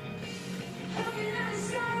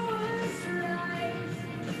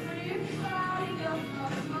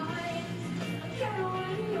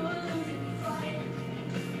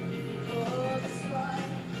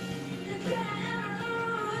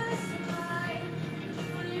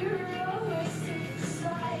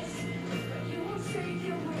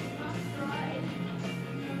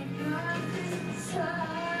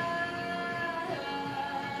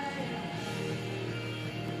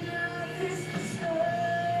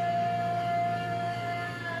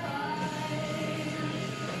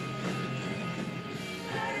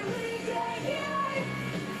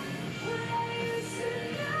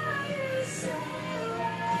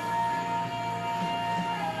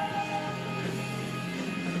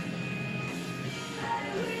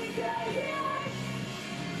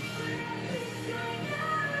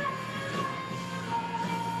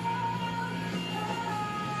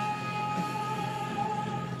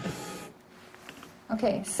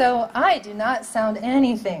 Okay, so I do not sound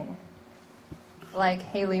anything like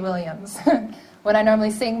Hayley Williams when I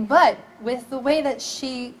normally sing, but with the way that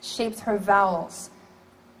she shapes her vowels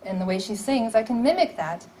and the way she sings, I can mimic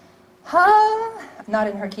that. Ha, not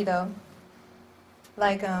in her key though.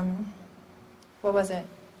 Like, what was it?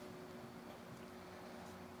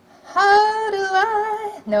 How do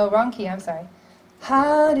I... No, wrong key, I'm sorry.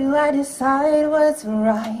 How do I decide what's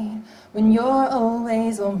right when you're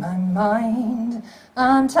always on my mind?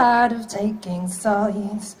 I'm tired of taking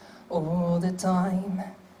sides all the time.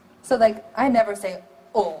 So like, I never say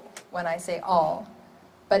 "oh" when I say "all."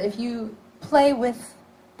 But if you play with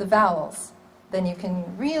the vowels, then you can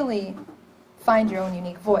really find your own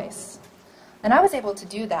unique voice. And I was able to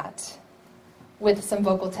do that with some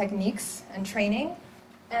vocal techniques and training.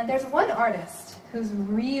 And there's one artist who's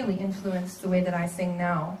really influenced the way that I sing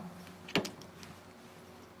now.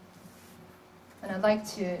 And I'd like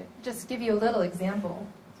to just give you a little example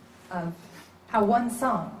of how one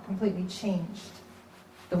song completely changed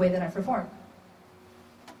the way that I perform.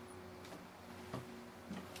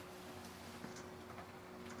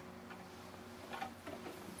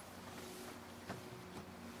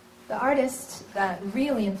 The artist that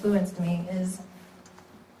really influenced me is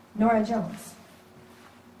Norah Jones.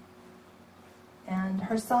 And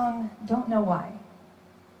her song, Don't Know Why.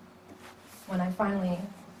 When I finally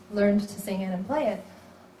learned to sing it and play it,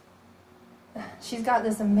 she's got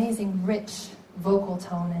this amazing, rich vocal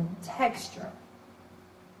tone and texture.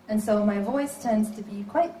 And so my voice tends to be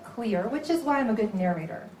quite clear, which is why I'm a good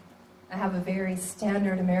narrator. I have a very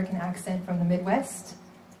standard American accent from the Midwest,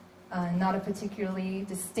 not a particularly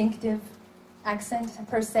distinctive accent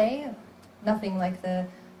per se, nothing like the,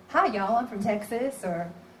 "Hi y'all, I'm from Texas,"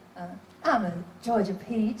 or "I'm a Georgia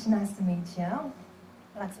peach, nice to meet you,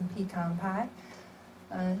 I like some pecan pie,"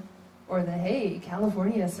 or the, "Hey,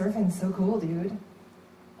 California surfing's so cool, dude,"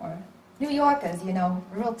 or New Yorkers, you know,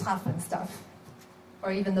 real tough and stuff,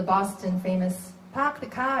 or even the Boston famous "park the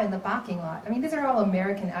car in the parking lot." I mean, these are all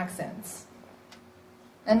American accents.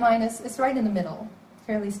 And mine is right in the middle,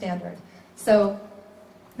 fairly standard. So,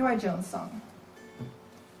 Norah Jones song.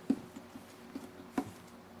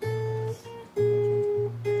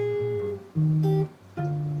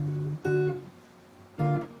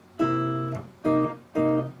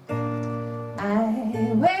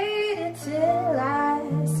 I waited till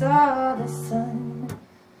I saw the sun.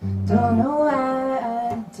 Don't know why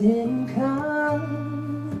I didn't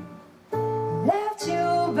come. Left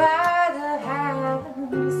you by the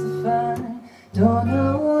house of fun. Don't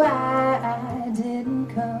know why I didn't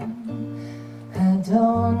come. I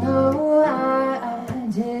don't know why I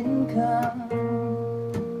didn't come.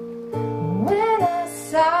 When I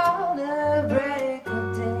saw the break of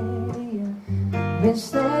day, wish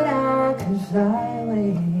that I could fly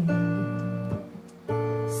away.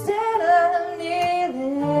 Instead of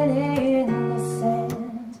kneeling in the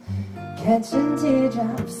sand, catching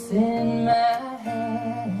teardrops in my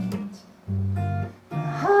hand. My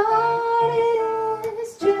heart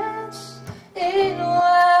is drenched in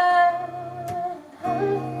wine.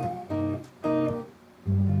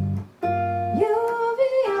 You'll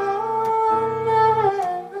be on my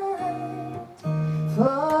mind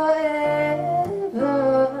forever.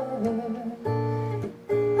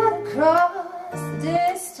 I'd cross the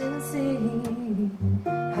distant sea,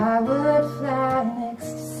 I would fly in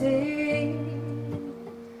ecstasy,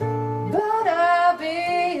 but I'll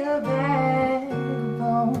be a bag of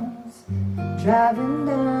bones, driving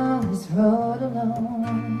down this road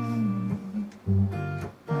alone.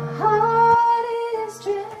 My heart is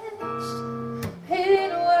drenched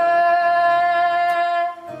in wine.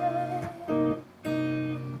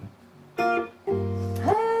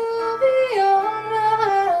 I'll be on my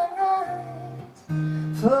mind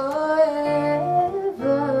forever.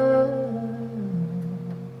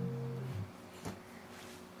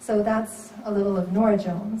 So that's a little of Norah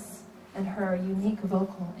Jones and her unique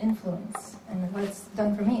vocal influence and what it's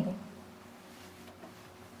done for me.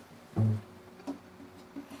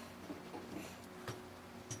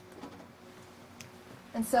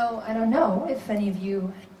 And so I don't know if any of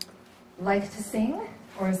you like to sing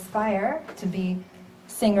or aspire to be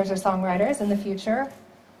singers or songwriters in the future,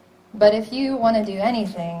 but if you want to do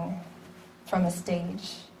anything from a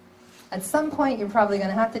stage, at some point you're probably going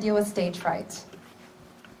to have to deal with stage fright.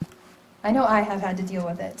 I know I have had to deal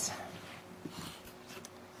with it.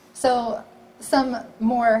 So some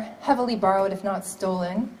more heavily borrowed, if not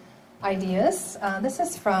stolen, ideas. This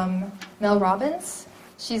is from Mel Robbins.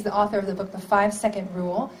 She's the author of the book, The 5-Second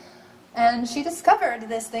Rule. And she discovered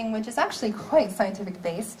this thing, which is actually quite scientific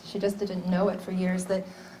based. She just didn't know it for years, that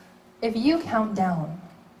if you count down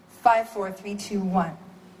 5, 4, 3, 2, 1.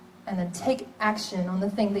 And then take action on the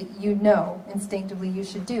thing that you know instinctively you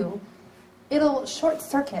should do. It'll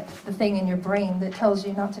short-circuit the thing in your brain that tells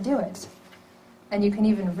you not to do it. And you can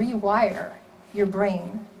even rewire your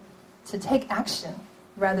brain to take action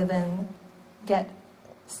rather than get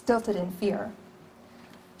stilted in fear.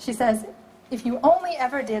 She says, if you only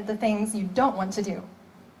ever did the things you don't want to do,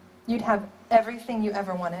 you'd have everything you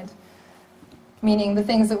ever wanted. Meaning the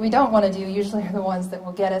things that we don't want to do usually are the ones that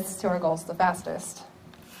will get us to our goals the fastest.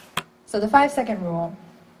 So the 5-second rule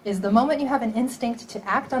is the moment you have an instinct to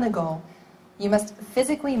act on a goal, you must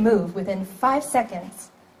physically move within 5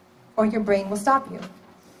 seconds or your brain will stop you.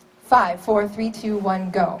 5, 4, 3, 2,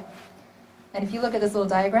 1, go. And if you look at this little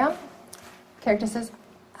diagram, the character says,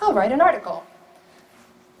 I'll write an article.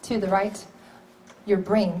 To the right, your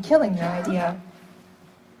brain killing your idea.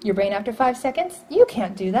 Your brain after 5 seconds, you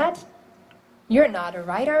can't do that. You're not a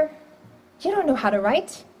writer. You don't know how to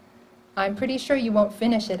write. I'm pretty sure you won't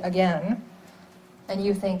finish it again. And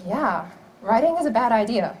you think, yeah, writing is a bad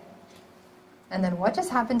idea. And then what just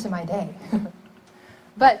happened to my day?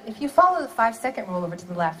 But if you follow the 5-second rule over to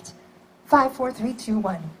the left, 5, 4, 3, 2,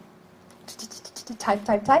 1. Type,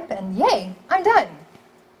 type, type, and yay, I'm done.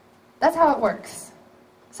 That's how it works.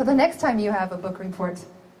 So the next time you have a book report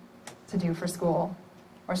to do for school,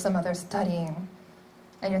 or some other studying,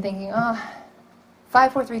 and you're thinking,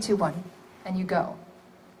 5, 4, 3, 2, 1, and you go.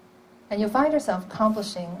 And you'll find yourself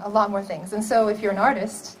accomplishing a lot more things. And so if you're an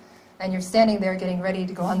artist, and you're standing there getting ready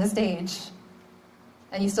to go on the stage,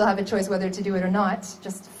 and you still have a choice whether to do it or not,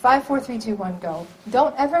 just 5, 4, 3, 2, 1, go.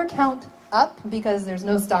 Don't ever count up because there's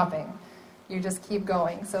no stopping. You just keep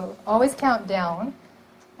going. So always count down,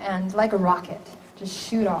 and like a rocket, just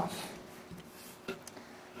shoot off.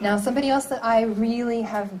 Now, somebody else that I really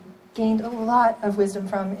have gained a lot of wisdom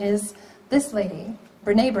from is this lady,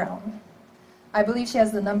 Brené Brown. I believe she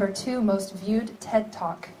has the #2 most viewed TED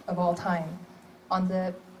Talk of all time on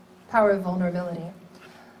the power of vulnerability.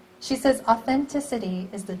 She says, authenticity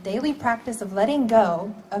is the daily practice of letting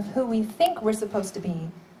go of who we think we're supposed to be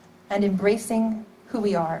and embracing who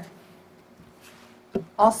we are.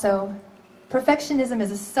 Also, perfectionism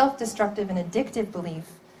is a self-destructive and addictive belief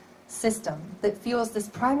system that fuels this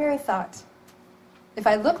primary thought. If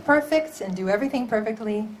I look perfect and do everything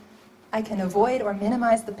perfectly, I can avoid or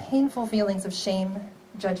minimize the painful feelings of shame,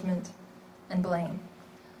 judgment, and blame.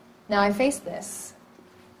 Now, I face this.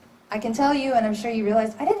 I can tell you, and I'm sure you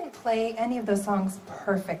realize, I didn't play any of those songs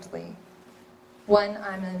perfectly. One,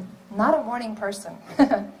 I'm not a morning person.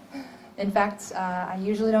 In fact, I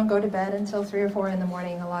usually don't go to bed until 3 or 4 in the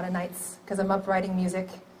morning a lot of nights because I'm up writing music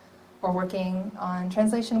or working on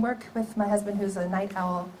translation work with my husband, who's a night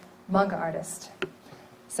owl manga artist.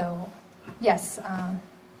 So, yes,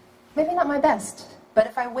 maybe not my best, but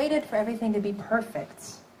if I waited for everything to be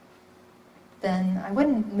perfect, then I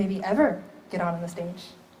wouldn't maybe ever get on the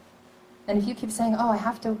stage. And if you keep saying, I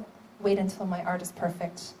have to wait until my art is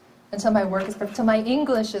perfect, until my work is perfect, until my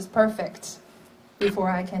English is perfect, before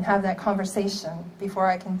I can have that conversation, before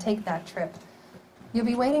I can take that trip, you'll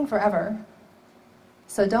be waiting forever.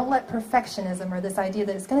 So don't let perfectionism or this idea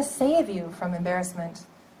that it's going to save you from embarrassment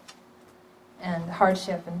and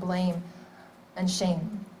hardship and blame and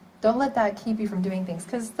shame. Don't let that keep you from doing things,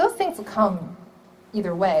 because those things will come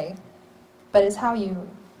either way, but it's how you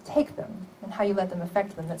take them and how you let them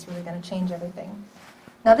affect them that's really going to change everything.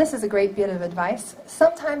 Now, this is a great bit of advice.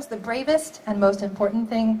 Sometimes the bravest and most important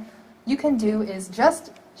thing you can do is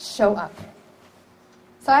just show up.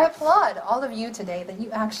 So I applaud all of you today that you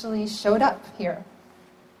actually showed up here.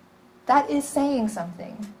 That is saying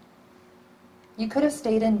something. You could have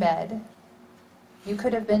stayed in bed. You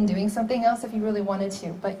could have been doing something else if you really wanted to,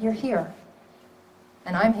 but you're here.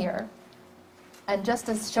 And I'm here. And just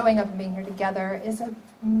as showing up and being here together is an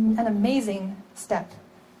amazing step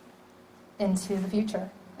into the future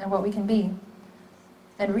and what we can be.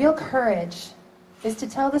 And real courage is to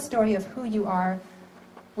tell the story of who you are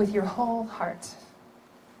with your whole heart.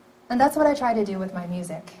 And that's what I try to do with my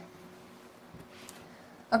music.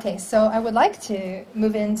 Okay, so I would like to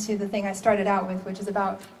move into the thing I started out with, which is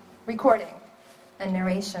about recording and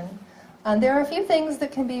narration. There are a few things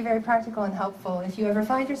that can be very practical and helpful if you ever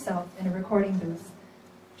find yourself in a recording booth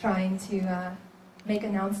trying to make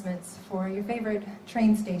announcements for your favorite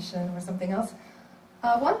train station or something else.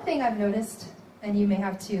 One thing I've noticed, and you may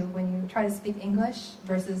have too, when you try to speak English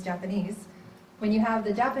versus Japanese, when you have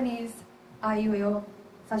the Japanese aiueo,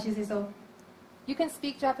 sashiseso, you can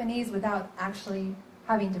speak Japanese without actually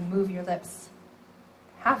having to move your lips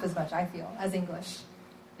half as much, I feel, as English.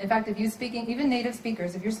 In fact, if you're speaking, even native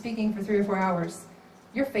speakers, if you're speaking for 3 or 4 hours,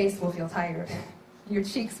 your face will feel tired. Your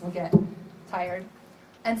cheeks will get tired.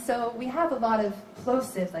 And so we have a lot of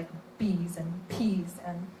plosives like B's and P's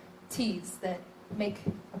and T's that make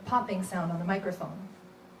a popping sound on the microphone.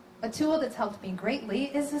 A tool that's helped me greatly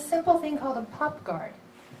is a simple thing called a pop guard.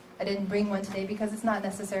 I didn't bring one today because it's not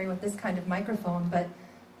necessary with this kind of microphone, but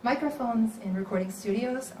microphones in recording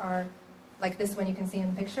studios are, like this one you can see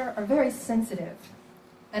in the picture, are very sensitive.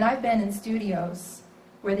 And I've been in studios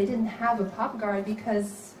where they didn't have a pop guard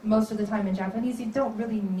because most of the time in Japanese you don't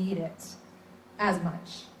really need it as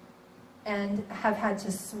much. And have had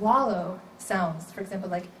to swallow sounds, for example,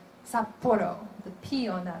 like Sapporo, the P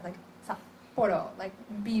on that, like Sapporo, like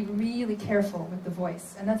be really careful with the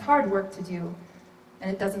voice. And that's hard work to do, and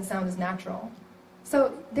it doesn't sound as natural.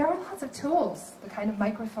 So there are lots of tools, the kind of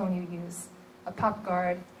microphone you use, a pop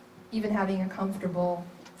guard, even having a comfortable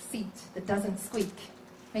seat that doesn't squeak,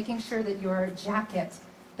 making sure that your jacket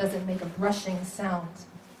doesn't make a brushing sound,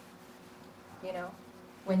 you know,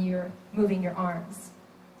 when you're moving your arms.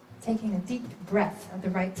 Taking a deep breath at the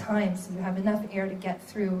right time so you have enough air to get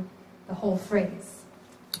through the whole phrase.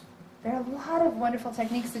 There are a lot of wonderful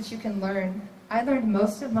techniques that you can learn. I learned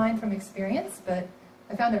most of mine from experience, but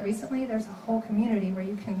I found that recently there's a whole community where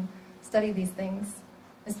you can study these things,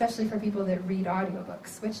 especially for people that read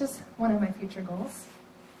audiobooks, which is one of my future goals.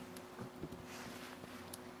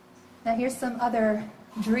 Now here's some other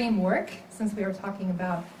dream work, since we were talking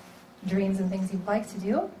about dreams and things you'd like to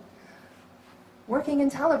do. Working in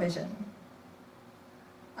television.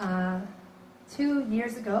 2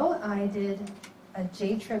 years ago, I did a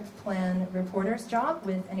J-Trip plan reporter's job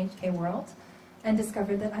with NHK World and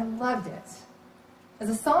discovered that I loved it. As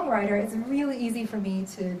a songwriter, it's really easy for me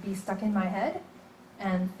to be stuck in my head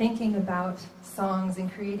and thinking about songs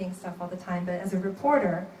and creating stuff all the time, but as a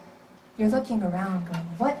reporter, you're looking around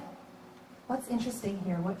going, what's interesting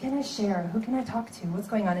here? What can I share? Who can I talk to? What's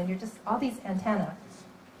going on? And you're just, all these antennae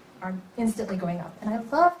are instantly going up. And I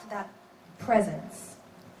loved that presence.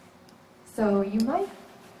 So you might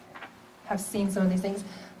have seen some of these things.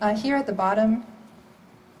 Here at the bottom,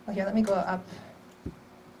 well, here, let me go up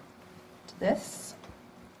to this.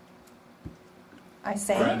 I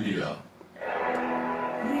sang. Grandia.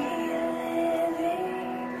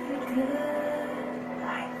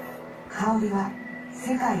 香りは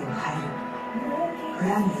世界を変える。グ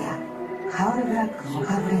ランディア、カオルブラックモ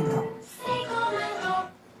カブレンド。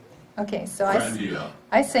 Okay, so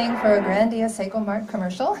I sang for a Grandia Seiko Mart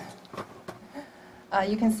commercial.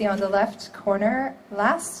 You can see on the left corner,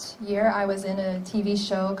 last year I was in a TV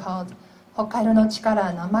show called Hokkaido no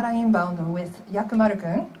Chikara Namara Inbound with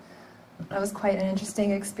Yakumaru-kun. That was quite an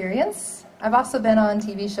interesting experience. I've also been on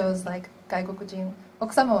TV shows like Gaigokujin,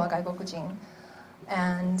 Okusama wa Gaigokujin,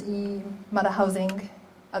 and Imada Housing,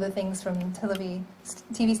 other things from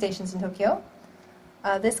TV stations in Tokyo.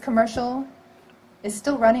 This commercial is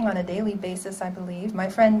still running on a daily basis, I believe. My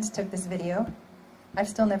friend took this video. I've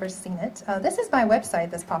still never seen it. This is my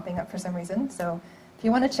website that's popping up for some reason, so if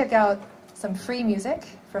you want to check out some free music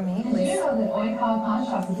from me, please. Did you know that Oikon pawn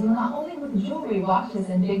shops deal not only with jewelry, watches,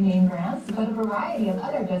 and big name brands, but a variety of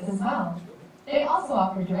other goods as well? They also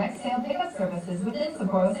offer direct sale pickup services within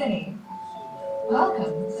Sapporo City.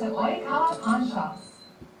 Welcome to Oikawa Pawn Shops.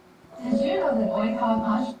 Did you know that Oikawa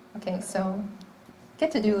Pawn Shops... Okay, so get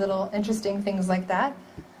to do little interesting things like that.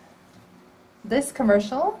 This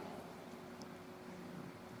commercial.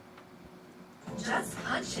 Just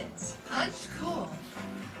punch it. Punch cool.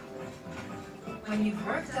 When you've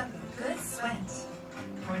worked up a good sweat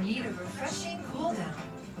or need a refreshing cool down,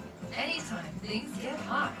 anytime things get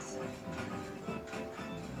hot.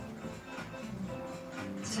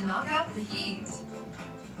 To knock out the heat,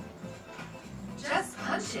 just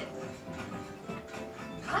punch it.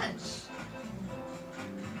 Punch.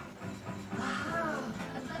 Wow.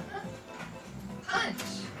 Punch.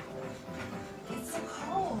 It's so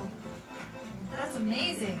cold. That's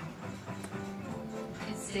amazing.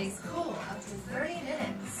 It stays cool up to 30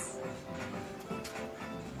 minutes.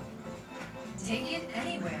 Take it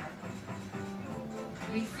anywhere.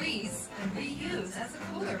 Refreeze and reuse as a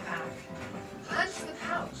cooler pack. Punch the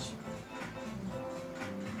pouch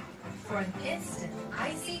for an instant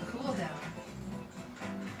icy cool down.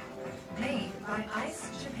 Made by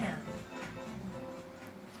Ice Japan.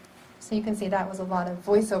 So you can see that was a lot of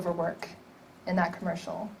voiceover work in that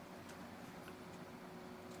commercial.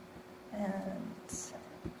 And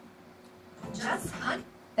just punch.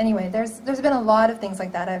 Anyway, there's been a lot of things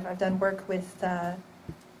like that. I've done work with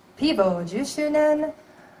Pivo 10周年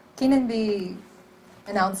Kinenbi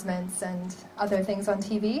announcements and other things on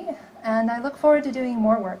TV, and I look forward to doing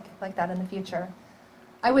more work like that in the future.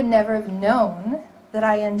 I would never have known that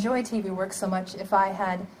I enjoy TV work so much if I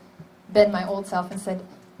had been my old self and said,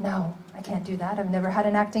 no, I can't do that. I've never had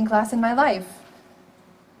an acting class in my life.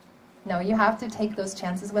 No, you have to take those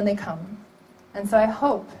chances when they come. And so I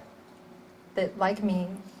hope that, like me,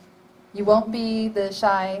 you won't be the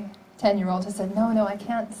shy 10-year-old who said, no, I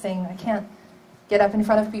can't sing, I can't get up in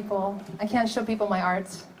front of people, I can't show people my art.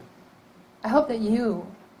 I hope that you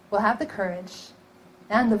will have the courage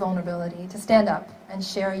and the vulnerability to stand up and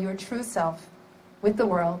share your true self with the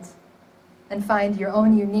world and find your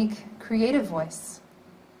own unique, creative voice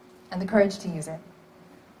and the courage to use it.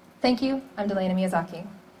 Thank you. I'm Delaina Miyazaki.